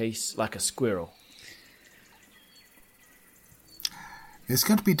my case like a squirrel. It's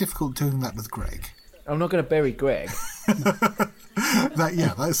going to be difficult doing that with Greg. I'm not going to bury Greg.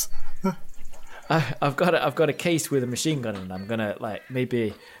 That's... I've got a case with a machine gun, and I'm gonna like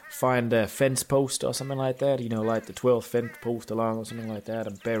maybe find a fence post or something like that. You know, like the 12th fence post along or something like that,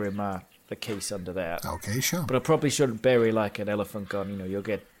 and bury the case under that. Okay, sure. But I probably shouldn't bury like an elephant gun. You know, you'll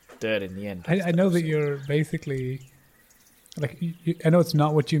get dirt in the end. I know that you're basically like I know it's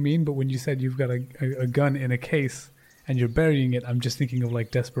not what you mean, but when you said you've got a gun in a case and you're burying it, I'm just thinking of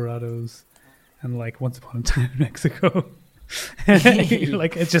like Desperados and like Once Upon a Time in Mexico.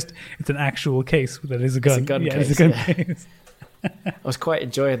 Like it's an actual case that is a gun. It's a gun case. It's a gun case. I was quite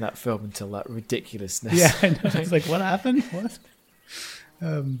enjoying that film until that ridiculousness. Yeah, I know. It's like, what happened? What?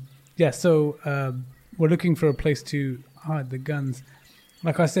 So we're looking for a place to hide the guns.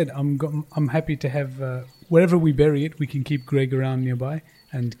 Like I said, I'm happy to have wherever we bury it, we can keep Greg around nearby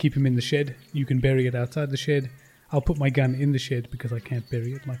and keep him in the shed. You can bury it outside the shed. I'll put my gun in the shed because I can't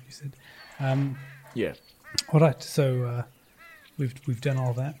bury it, like you said. Yeah. All right, so we've done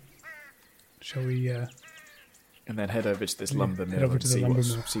all that. Shall we? And then head over to this lumber head mill over and to the lumber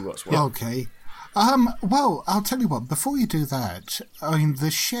mill. see what's what. Okay. Well, I'll tell you what. Before you do that, I mean,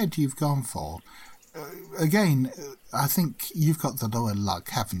 the shed you've gone for. Again, I think you've got the lower luck,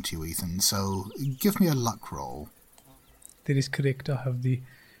 haven't you, Ethan? So give me a luck roll. That is correct.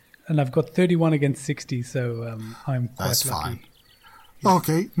 And I've got 31 against 60, so I'm quite That's lucky. fine.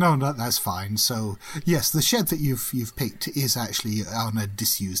 Okay, no, that's fine. So yes, the shed that you've picked is actually on a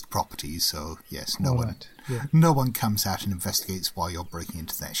disused property. So yes, no one comes out and investigates why you're breaking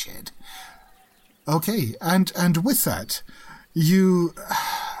into their shed. Okay, and with that, you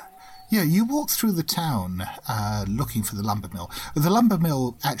walk through the town looking for the lumber mill. The lumber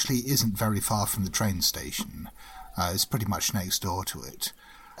mill actually isn't very far from the train station. It's pretty much next door to it.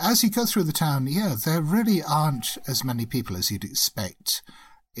 As you go through the town, there really aren't as many people as you'd expect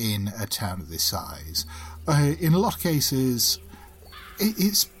in a town of this size. In a lot of cases,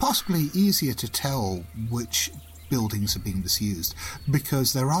 it's possibly easier to tell which buildings are being disused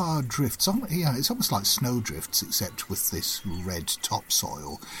because there are drifts. It's almost like snow drifts, except with this red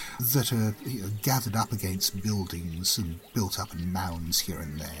topsoil that are gathered up against buildings and built up in mounds here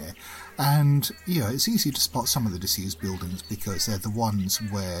and there. And it's easy to spot some of the disused buildings because they're the ones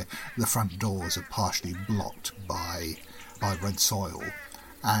where the front doors are partially blocked by red soil,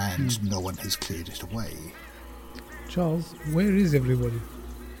 and no one has cleared it away. Charles, where is everybody?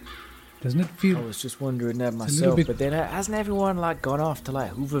 Doesn't it feel... I was just wondering that myself, but then hasn't everyone like gone off to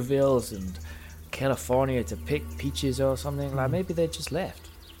like Hoovervilles and California to pick peaches or something? Like maybe they just left.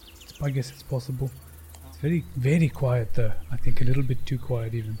 I guess it's possible. It's very, very quiet though. I think a little bit too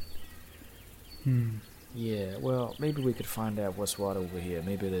quiet even. Yeah, well, maybe we could find out what's what over here.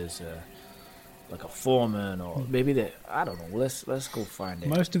 Maybe there's like a foreman, or maybe I don't know. Let's go find it.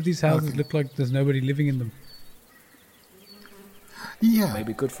 Most of these houses look like there's nobody living in them. Yeah.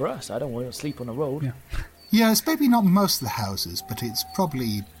 Maybe good for us. I don't want to sleep on the road. Yeah. Yeah, it's maybe not most of the houses, but it's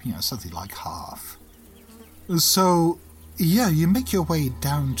probably, something like half. So, you make your way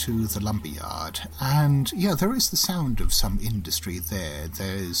down to the lumberyard, and, there is the sound of some industry there.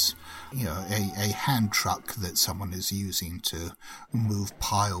 There's, a hand truck that someone is using to move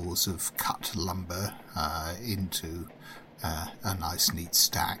piles of cut lumber into a nice, neat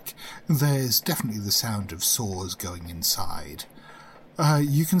stack. There's definitely the sound of saws going inside.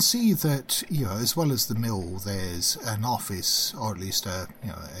 You can see that, as well as the mill, there's an office, or at least a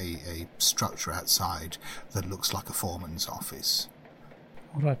structure outside that looks like a foreman's office.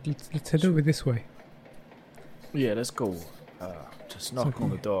 All right, let's head over this way. Yeah, let's go. Just knock on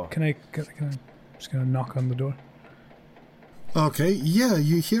the door. Can I just going to knock on the door? Okay,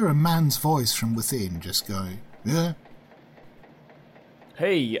 you hear a man's voice from within just going, yeah?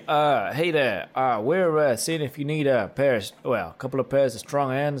 Hey there. We're seeing if you need a couple of pairs of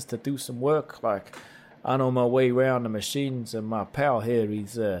strong hands to do some work. Like, I know my way around the machines, and my pal here,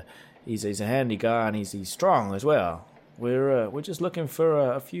 he's a handy guy, and he's strong as well. We're just looking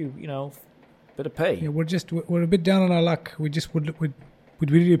for a few, bit of pay. Yeah, we're a bit down on our luck. We just would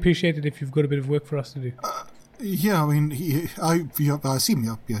really appreciate it if you've got a bit of work for us to do. I mean, I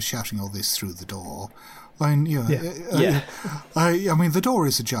assume you're shouting all this through the door. I mean, I mean, the door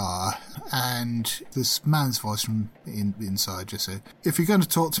is ajar, and this man's voice from inside just said, "If you're going to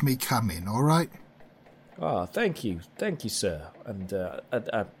talk to me, come in, all right?" Oh, thank you, sir. And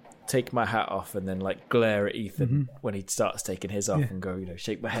I take my hat off and then like glare at Ethan when he starts taking his off and go,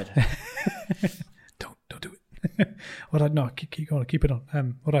 shake my head. Don't do it. All right, no, keep it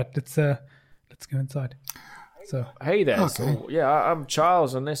on. All right, let's go inside. So hey there. Okay. So, I'm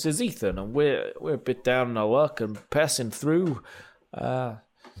Charles, and this is Ethan, and we're a bit down on our luck and passing through.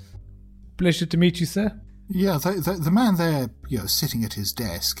 Pleasure to meet you, sir. Yeah, the man there, sitting at his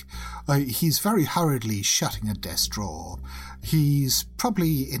desk, he's very hurriedly shutting a desk drawer. He's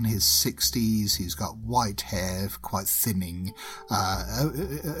probably in his 60s, he's got white hair, quite thinning,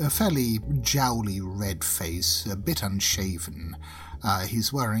 a fairly jowly red face, a bit unshaven.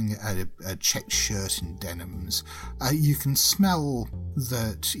 He's wearing a checked shirt and denims. You can smell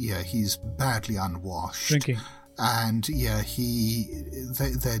that, he's badly unwashed. Drinking. And,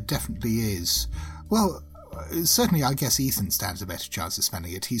 there definitely is. Well, certainly I guess Ethan stands a better chance of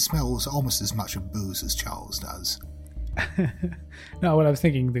smelling it. He smells almost as much of booze as Charles does. No, what I was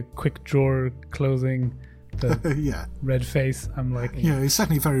thinking, the quick drawer closing, the red face, I'm like... Yeah, he's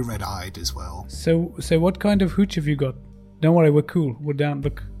certainly very red-eyed as well. So what kind of hooch have you got? Don't worry, we're cool. We're down,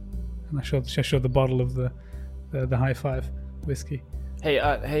 look. And I showed the bottle of the High Five whiskey. Hey,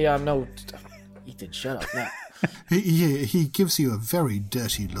 no... Ethan, shut up now. He gives you a very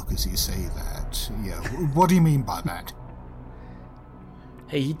dirty look as you say that. Yeah, what do you mean by that?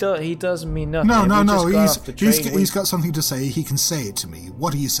 Hey, he doesn't mean nothing. No. He's got something to say. He can say it to me.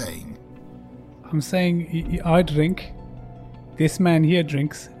 What are you saying? I'm saying I drink. This man here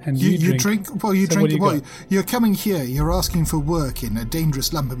drinks, and you drink. Well, you drink. You're coming here. You're asking for work in a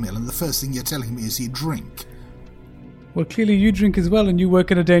dangerous lumber mill, and the first thing you're telling me is you drink. Well, clearly you drink as well, and you work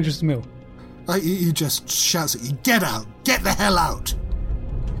in a dangerous mill. He just shouts at you, "Get out! Get the hell out!"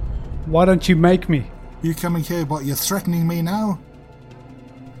 Why don't you make me? You coming here? What? You're threatening me now?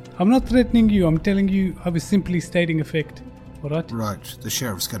 I'm not threatening you. I'm telling you. I was simply stating a fact. Alright? Right. The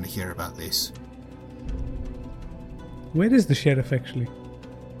sheriff's going to hear about this. Where is the sheriff actually?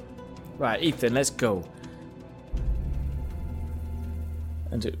 Right, Ethan, let's go.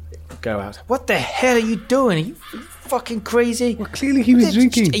 And go out. What the hell are you doing? Are you fucking crazy? Well, clearly he was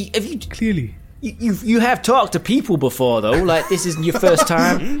drinking. Clearly. You have talked to people before, though. Like, this isn't your first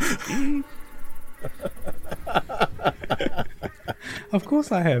time. Of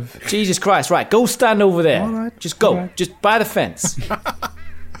course I have. Jesus Christ. Right, go stand over there. All right. Just go. Right. Just by the fence.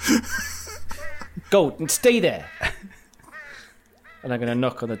 Go and stay there. And I'm going to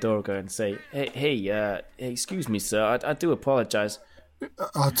knock on the door and say, hey, excuse me, sir. I do apologize.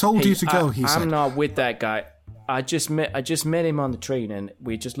 I told you to go, he said. I'm not with that guy. I just met him on the train, and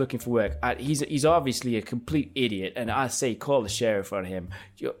we're just looking for work. He's obviously a complete idiot, and I say call the sheriff on him.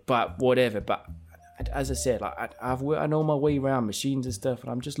 But whatever. But as I said, like I know my way around machines and stuff, and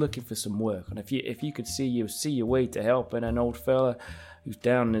I'm just looking for some work. And if you could see your way to helping an old fella who's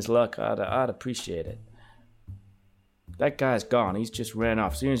down in his luck, I'd appreciate it. That guy's gone. He's just ran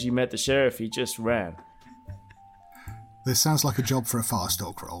off. As soon as you met the sheriff, he just ran. This sounds like a job for a fast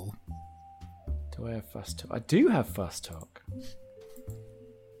talk role. Do I have fast talk? I do have fast talk.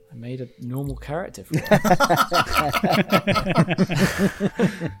 I made a normal character for it.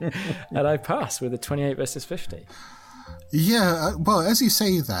 And I pass with a 28 versus 50. Yeah, well, as you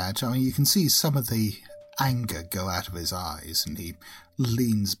say that, I mean, you can see some of the anger go out of his eyes, and he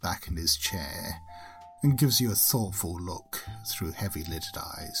leans back in his chair and gives you a thoughtful look through heavy-lidded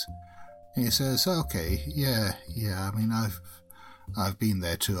eyes. He says, "Okay, yeah, I mean, I've been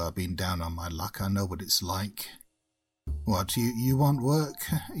there too. I've been down on my luck. I know what it's like. What, you want work?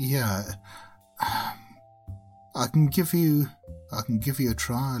 Yeah. I can give you a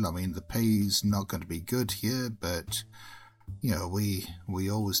trial. I mean, the pay's not going to be good here, but, we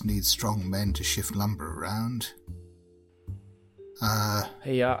always need strong men to shift lumber around."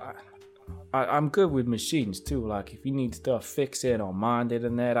 Hey, I'm good with machines too. Like, if you need stuff fixing or minded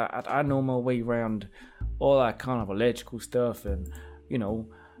and that, I know my way around all that kind of electrical stuff and,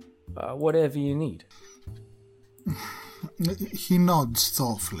 whatever you need. He nods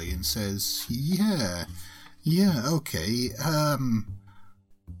thoughtfully and says, yeah, okay. I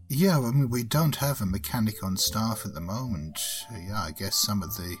mean, we don't have a mechanic on staff at the moment. Yeah, I guess some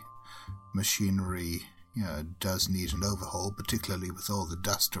of the machinery does need an overhaul, particularly with all the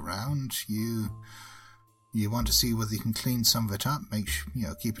dust around. You want to see whether you can clean some of it up,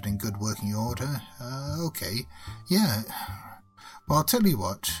 keep it in good working order. Okay, yeah. Well, I'll tell you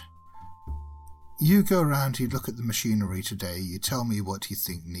what. You go around, you look at the machinery today, you tell me what you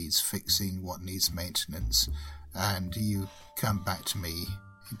think needs fixing, what needs maintenance, and you come back to me,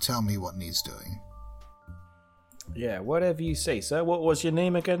 you tell me what needs doing. Yeah, whatever you say, sir. What was your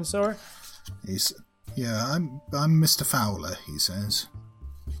name again, sorry? I'm Mr. Fowler, he says.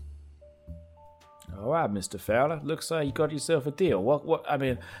 All right, Mr. Fowler. Looks like you got yourself a deal. What? I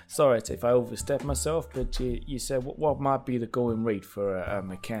mean, sorry if I overstep myself, but you said what might be the going rate for a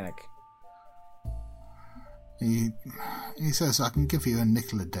mechanic? He says I can give you a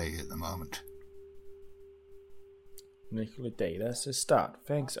nickel a day at the moment. Nicola D. That's a start.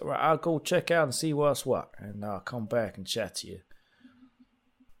 Thanks. Right, I'll go check out and see what's what, and I'll come back and chat to you.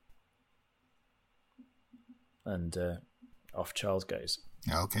 And off Charles goes.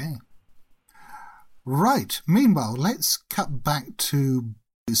 Okay. Right. Meanwhile, let's cut back to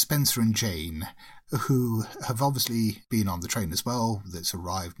Spencer and Jane, who have obviously been on the train as well, that's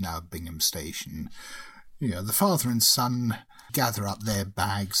arrived now at Bingham Station. The father and son gather up their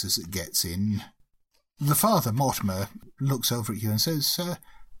bags as it gets in. The father, Mortimer, looks over at you and says,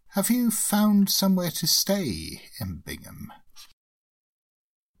 have you found somewhere to stay in Bingham?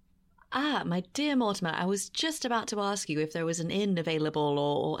 Ah, my dear Mortimer, I was just about to ask you if there was an inn available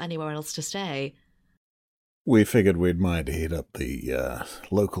or anywhere else to stay. We figured we might hit up the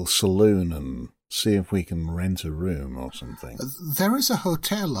local saloon and see if we can rent a room or something. There is a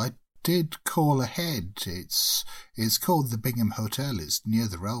hotel. I did call ahead. It's called the Bingham Hotel. It's near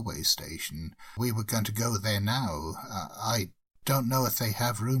the railway station. We were going to go there now. I don't know if they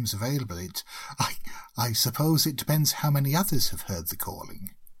have rooms available. I suppose it depends how many others have heard the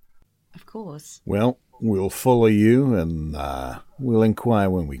calling. Of course. Well, we'll follow you and we'll inquire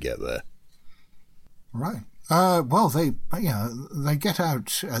when we get there. Right. Well, they get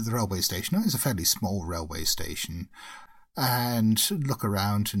out at the railway station. It's a fairly small railway station, and look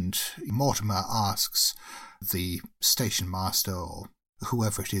around. And Mortimer asks the station master or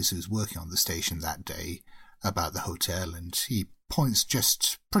whoever it is who's working on the station that day about the hotel, and he points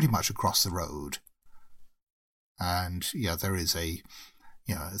just pretty much across the road. And there is a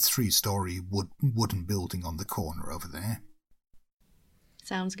 3-story wooden building on the corner over there.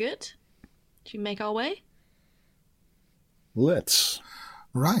 Sounds good. Should we make our way? Let's.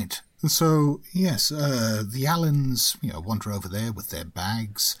 Right. So, yes, the Allens, wander over there with their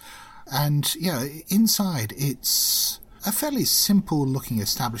bags. And, inside it's a fairly simple-looking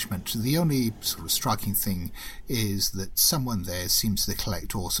establishment. The only sort of striking thing is that someone there seems to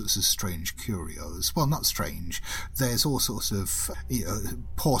collect all sorts of strange curios. Well, not strange. There's all sorts of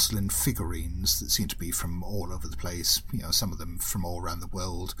porcelain figurines that seem to be from all over the place, some of them from all around the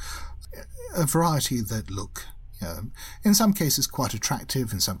world. A variety that look, in some cases quite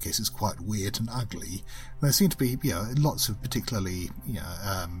attractive, in some cases quite weird and ugly. There seem to be, lots of particularly,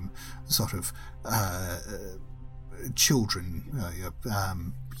 children,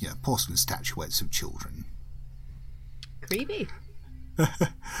 porcelain statuettes of children. Creepy.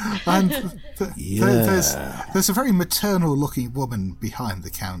 And there's a very maternal-looking woman behind the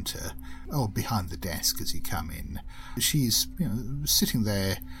counter, or behind the desk as you come in. She's, sitting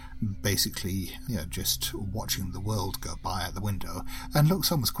there, basically, just watching the world go by out the window, and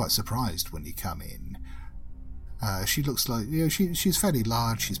looks almost quite surprised when you come in. She looks like, she's fairly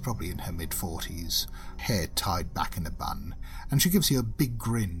large. She's probably in her mid-40s, hair tied back in a bun, and she gives you a big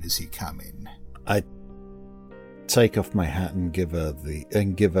grin as you come in. I take off my hat and give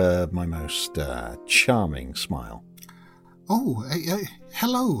her my most charming smile. Oh,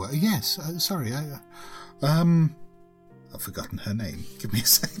 hello. Yes, sorry. I've forgotten her name. Give me a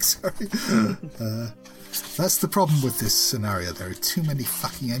sec. Sorry. That's the problem with this scenario. There are too many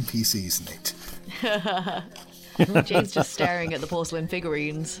fucking NPCs in it. Jane's just staring at the porcelain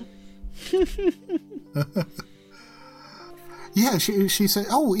figurines. Yeah, she said,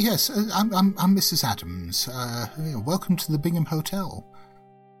 "Oh yes, I'm Mrs. Adams. Welcome to the Bingham Hotel."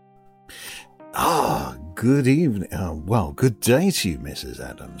 Ah, good evening. Well, good day to you, Mrs.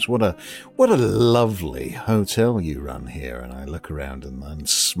 Adams. What a lovely hotel you run here. And I look around and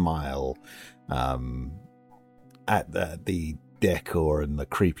smile at the decor and the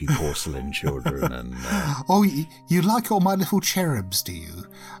creepy porcelain children. And oh, you like all my little cherubs, do you?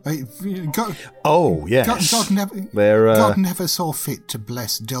 Oh yes. God never saw fit to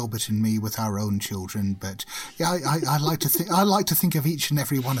bless Delbert and me with our own children, but I like to think of each and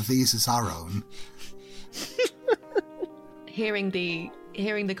every one of these as our own. Hearing the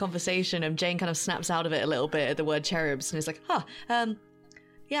conversation, Jane kind of snaps out of it a little bit at the word cherubs and is like,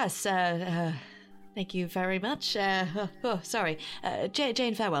 yes, thank you very much. Sorry.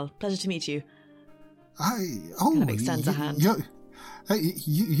 Jane Farewell. Pleasure to meet you. Kind of extends a hand.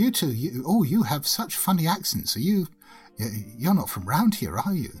 You two. You have such funny accents. You're not from round here,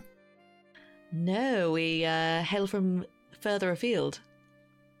 are you? No, we hail from further afield.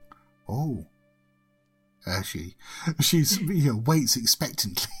 Oh. She's waits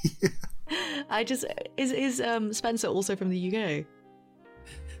expectantly. Is Spencer also from the UK?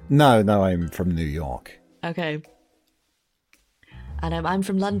 No, I'm from New York. Okay. And I'm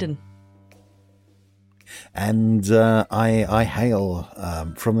from London. And I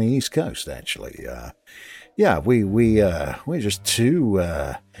hail from the East Coast, actually. We're just two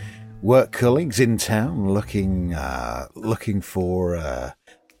work colleagues in town looking for a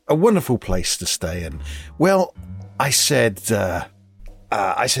wonderful place to stay. And well, I said,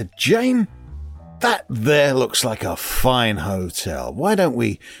 Jane, that there looks like a fine hotel. Why don't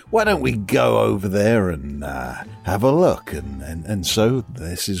we go over there and have a look? And so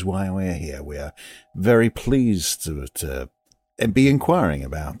this is why we're here. We are very pleased to be inquiring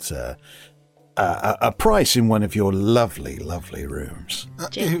about a price in one of your lovely, lovely rooms.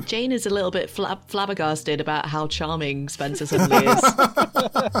 Jane is a little bit flabbergasted about how charming Spencer suddenly is.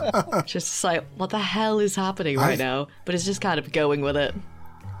 Just like, what the hell is happening right now? But it's just kind of going with it.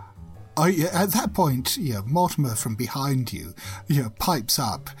 At that point, Mortimer from behind you, pipes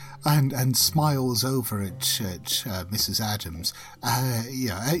up and smiles over at Mrs. Adams,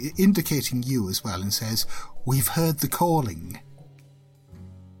 indicating you as well, and says, "We've heard the calling."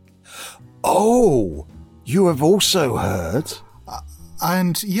 Oh, you have also heard?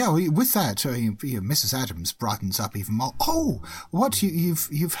 And with that, Mrs. Adams brightens up even more. Oh, what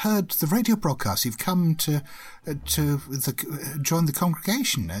you've heard the radio broadcast? You've come to join the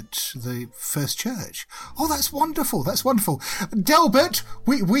congregation at the First Church. Oh, that's wonderful. That's wonderful. Delbert,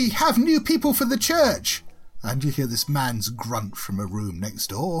 we have new people for the church. And you hear this man's grunt from a room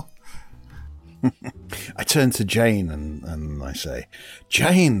next door. I turn to Jane and I say,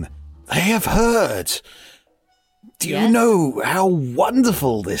 "Jane, they have heard. Do you know how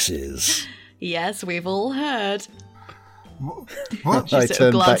wonderful this is?" Yes, we've all heard. What? I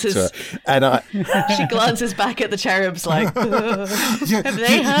turn back to her, and she glances back at the cherubs like, have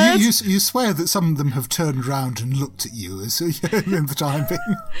they heard? You swear that some of them have turned round and looked at you as in the time being.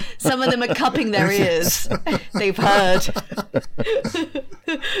 Some of them are cupping their ears. They've heard.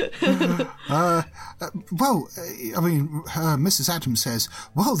 Mrs. Adams says,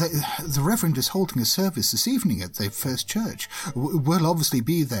 well, the Reverend is holding a service this evening at the First Church. We'll obviously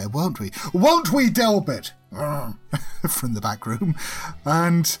be there, won't we? Won't we, Delbert? From the back room.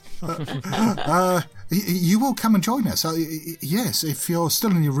 And you will come and join us. Yes, if you're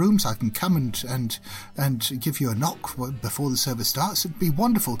still in your rooms, I can come and give you a knock before the service starts. It'd be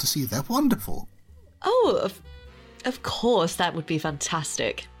wonderful to see you there. Wonderful. Oh, of course, that would be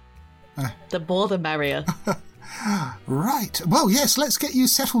fantastic. The more the merrier. Right. Well, yes, let's get you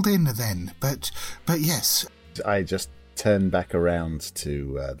settled in then. But yes. I just turn back around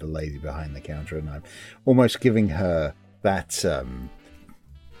to the lady behind the counter, and I'm almost giving her that sort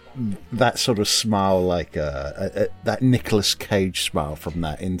of smile, like that Nicolas Cage smile from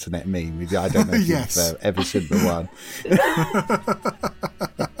that internet meme. I don't know if yes. you've ever seen the one.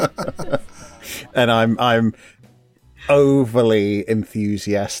 And I'm overly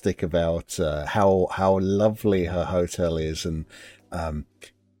enthusiastic about how lovely her hotel is, and of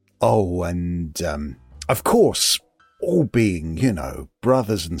course, all being,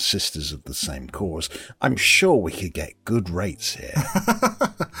 brothers and sisters of the same cause, I'm sure we could get good rates here.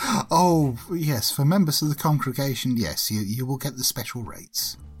 Oh, yes, for members of the congregation, yes, you will get the special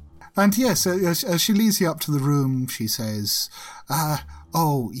rates. And yes, as she leads you up to the room, she says,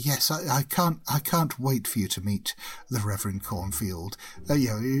 "Oh, yes, I can't wait for you to meet the Reverend Cornfield."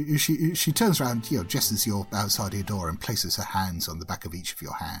 She turns around, just as you're outside your door, and places her hands on the back of each of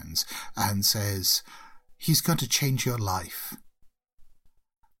your hands and says, "He's going to change your life."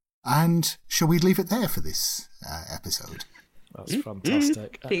 And shall we leave it there for this episode? That's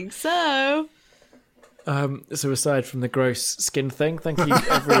fantastic. I think so. So aside from the gross skin thing, thank you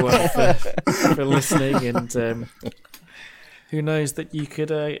everyone for listening, and who knows that you could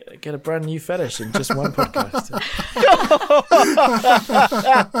get a brand new fetish in just one podcast.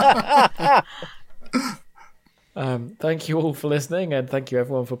 Thank you all for listening, and thank you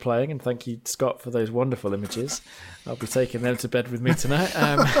everyone for playing, and thank you, Scott, for those wonderful images. I'll be taking them to bed with me tonight.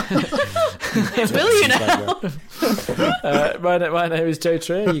 Will you now? My name is Joe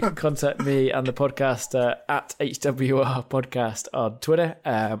Trier. You can contact me and the podcast at HWR Podcast on Twitter,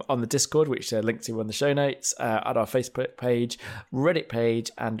 on the Discord, which are linked to on the show notes, at our Facebook page, Reddit page,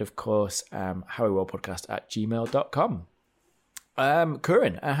 and of course, howierollpodcast@gmail.com.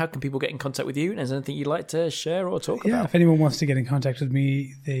 Curran, how can people get in contact with you? Is there anything you'd like to share or talk about? If anyone wants to get in contact with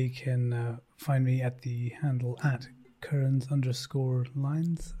me, they can find me at the handle at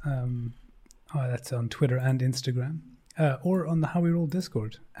Currans_lines. That's on Twitter and Instagram, or on the How We Roll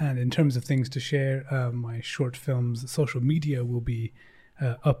Discord. And in terms of things to share, my short film's social media will be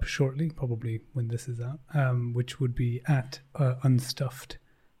up shortly, probably when this is out, which would be at Unstuffed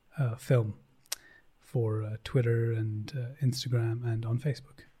Film for Twitter and Instagram and on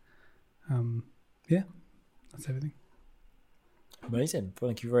Facebook. That's everything. Amazing.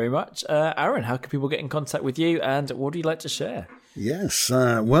 Thank you very much. Aaron, how can people get in contact with you, and what do you like to share? Yes,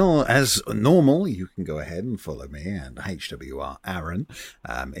 well, as normal, you can go ahead and follow me and HWR Aaron.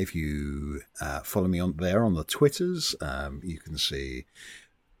 If you follow me on the Twitters, you can see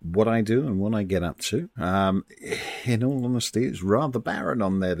what I do and what I get up to. In all honesty, it's rather barren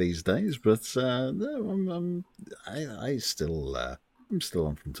on there these days, but no, I'm still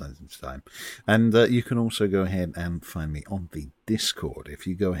on from time to time. And you can also go ahead and find me on the Discord. If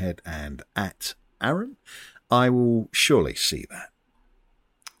you go ahead and at Aaron, I will surely see that.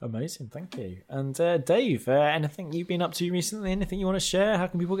 Amazing, thank you. And Dave, anything you've been up to recently? Anything you want to share? How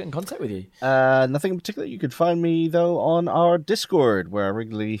can people get in contact with you? Nothing in particular. You could find me, though, on our Discord, where I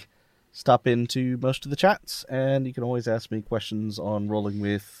regularly stop into most of the chats, and you can always ask me questions on Rolling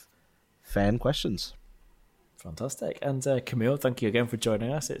With fan questions. Fantastic. And Camille, thank you again for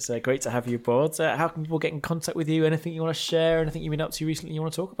joining us. It's great to have you aboard. How can people get in contact with you? Anything you want to share? Anything you've been up to recently you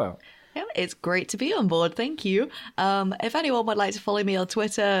want to talk about? Yeah, it's great to be on board. Thank you. If anyone would like to follow me on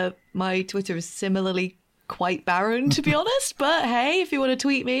Twitter, my Twitter is similarly quite barren, to be honest. But hey, if you want to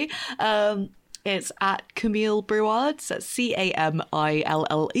tweet me, it's at Camille Brouard. That's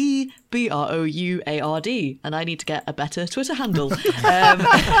CamilleBrouard. And I need to get a better Twitter handle.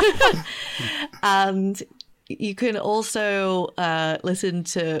 And you can also listen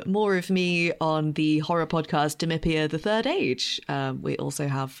to more of me on the horror podcast Demipia The Third Age. We also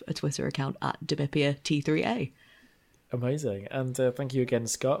have a Twitter account at Demipia T3A. Amazing. And thank you again,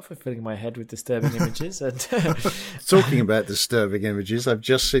 Scott, for filling my head with disturbing images. And Talking about disturbing images, I've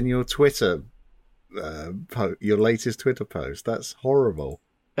just seen your Twitter, your latest Twitter post. That's horrible.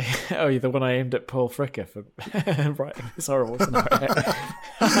 Oh, you're the one I aimed at Paul Fricker for writing this horrible scenario.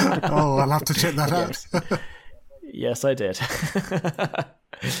 Oh, I'll have to check that out. Yes, I did.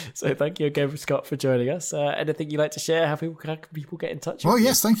 So thank you again, Scott, for joining us. Anything you'd like to share? How can people get in touch with you?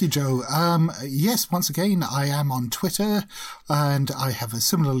 Yes, thank you, Joe. Yes, once again, I am on Twitter, and I have a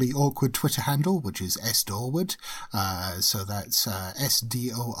similarly awkward Twitter handle, which is sdorward. So that's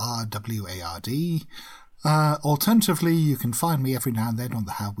SDORWARD. Alternatively, you can find me every now and then on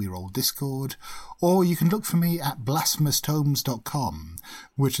the How We Roll Discord, or you can look for me at blasphemoustomes.com,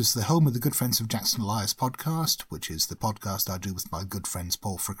 which is the home of the Good Friends of Jackson Elias podcast, which is the podcast I do with my good friends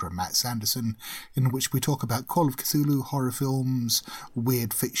Paul Fricker and Matt Sanderson, in which we talk about Call of Cthulhu, horror films,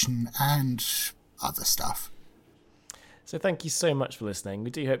 weird fiction, and other stuff. So thank you so much for listening.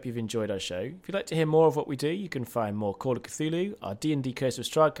 We do hope you've enjoyed our show. If you'd like to hear more of what we do, you can find more Call of Cthulhu, our D&D Curse of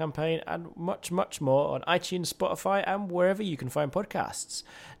Strahd campaign, and much, much more on iTunes, Spotify, and wherever you can find podcasts.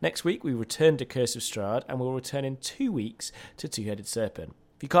 Next week, we return to Curse of Strahd, and we'll return in 2 weeks to Two-Headed Serpent.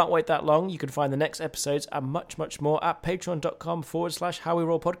 If you can't wait that long, you can find the next episodes and much, much more at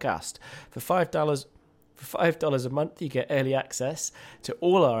patreon.com/howwerollpodcast. For $5 a month, you get early access to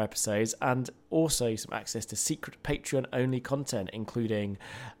all our episodes and also some access to secret Patreon-only content, including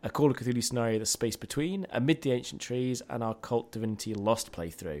a Call of Cthulhu scenario, The Space Between, Amid the Ancient Trees, and our Cult Divinity Lost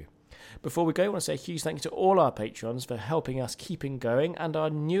playthrough. Before we go, I want to say a huge thank you to all our patrons for helping us keeping going, and our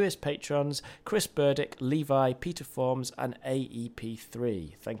newest patrons, Chris Burdick, Levi, Peter Forms, and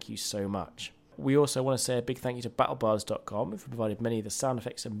AEP3. Thank you so much. We also want to say a big thank you to BattleBards.com, who've provided many of the sound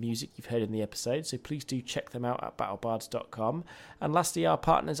effects and music you've heard in the episode, so please do check them out at BattleBards.com. And lastly, our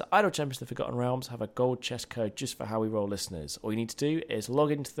partners at Idle Champions of the Forgotten Realms have a gold chest code just for How We Roll listeners. All you need to do is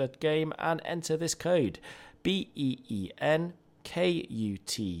log into the game and enter this code,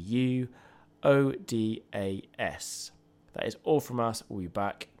 BEENKUTUODAS. That is all from us. We'll be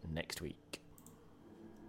back next week.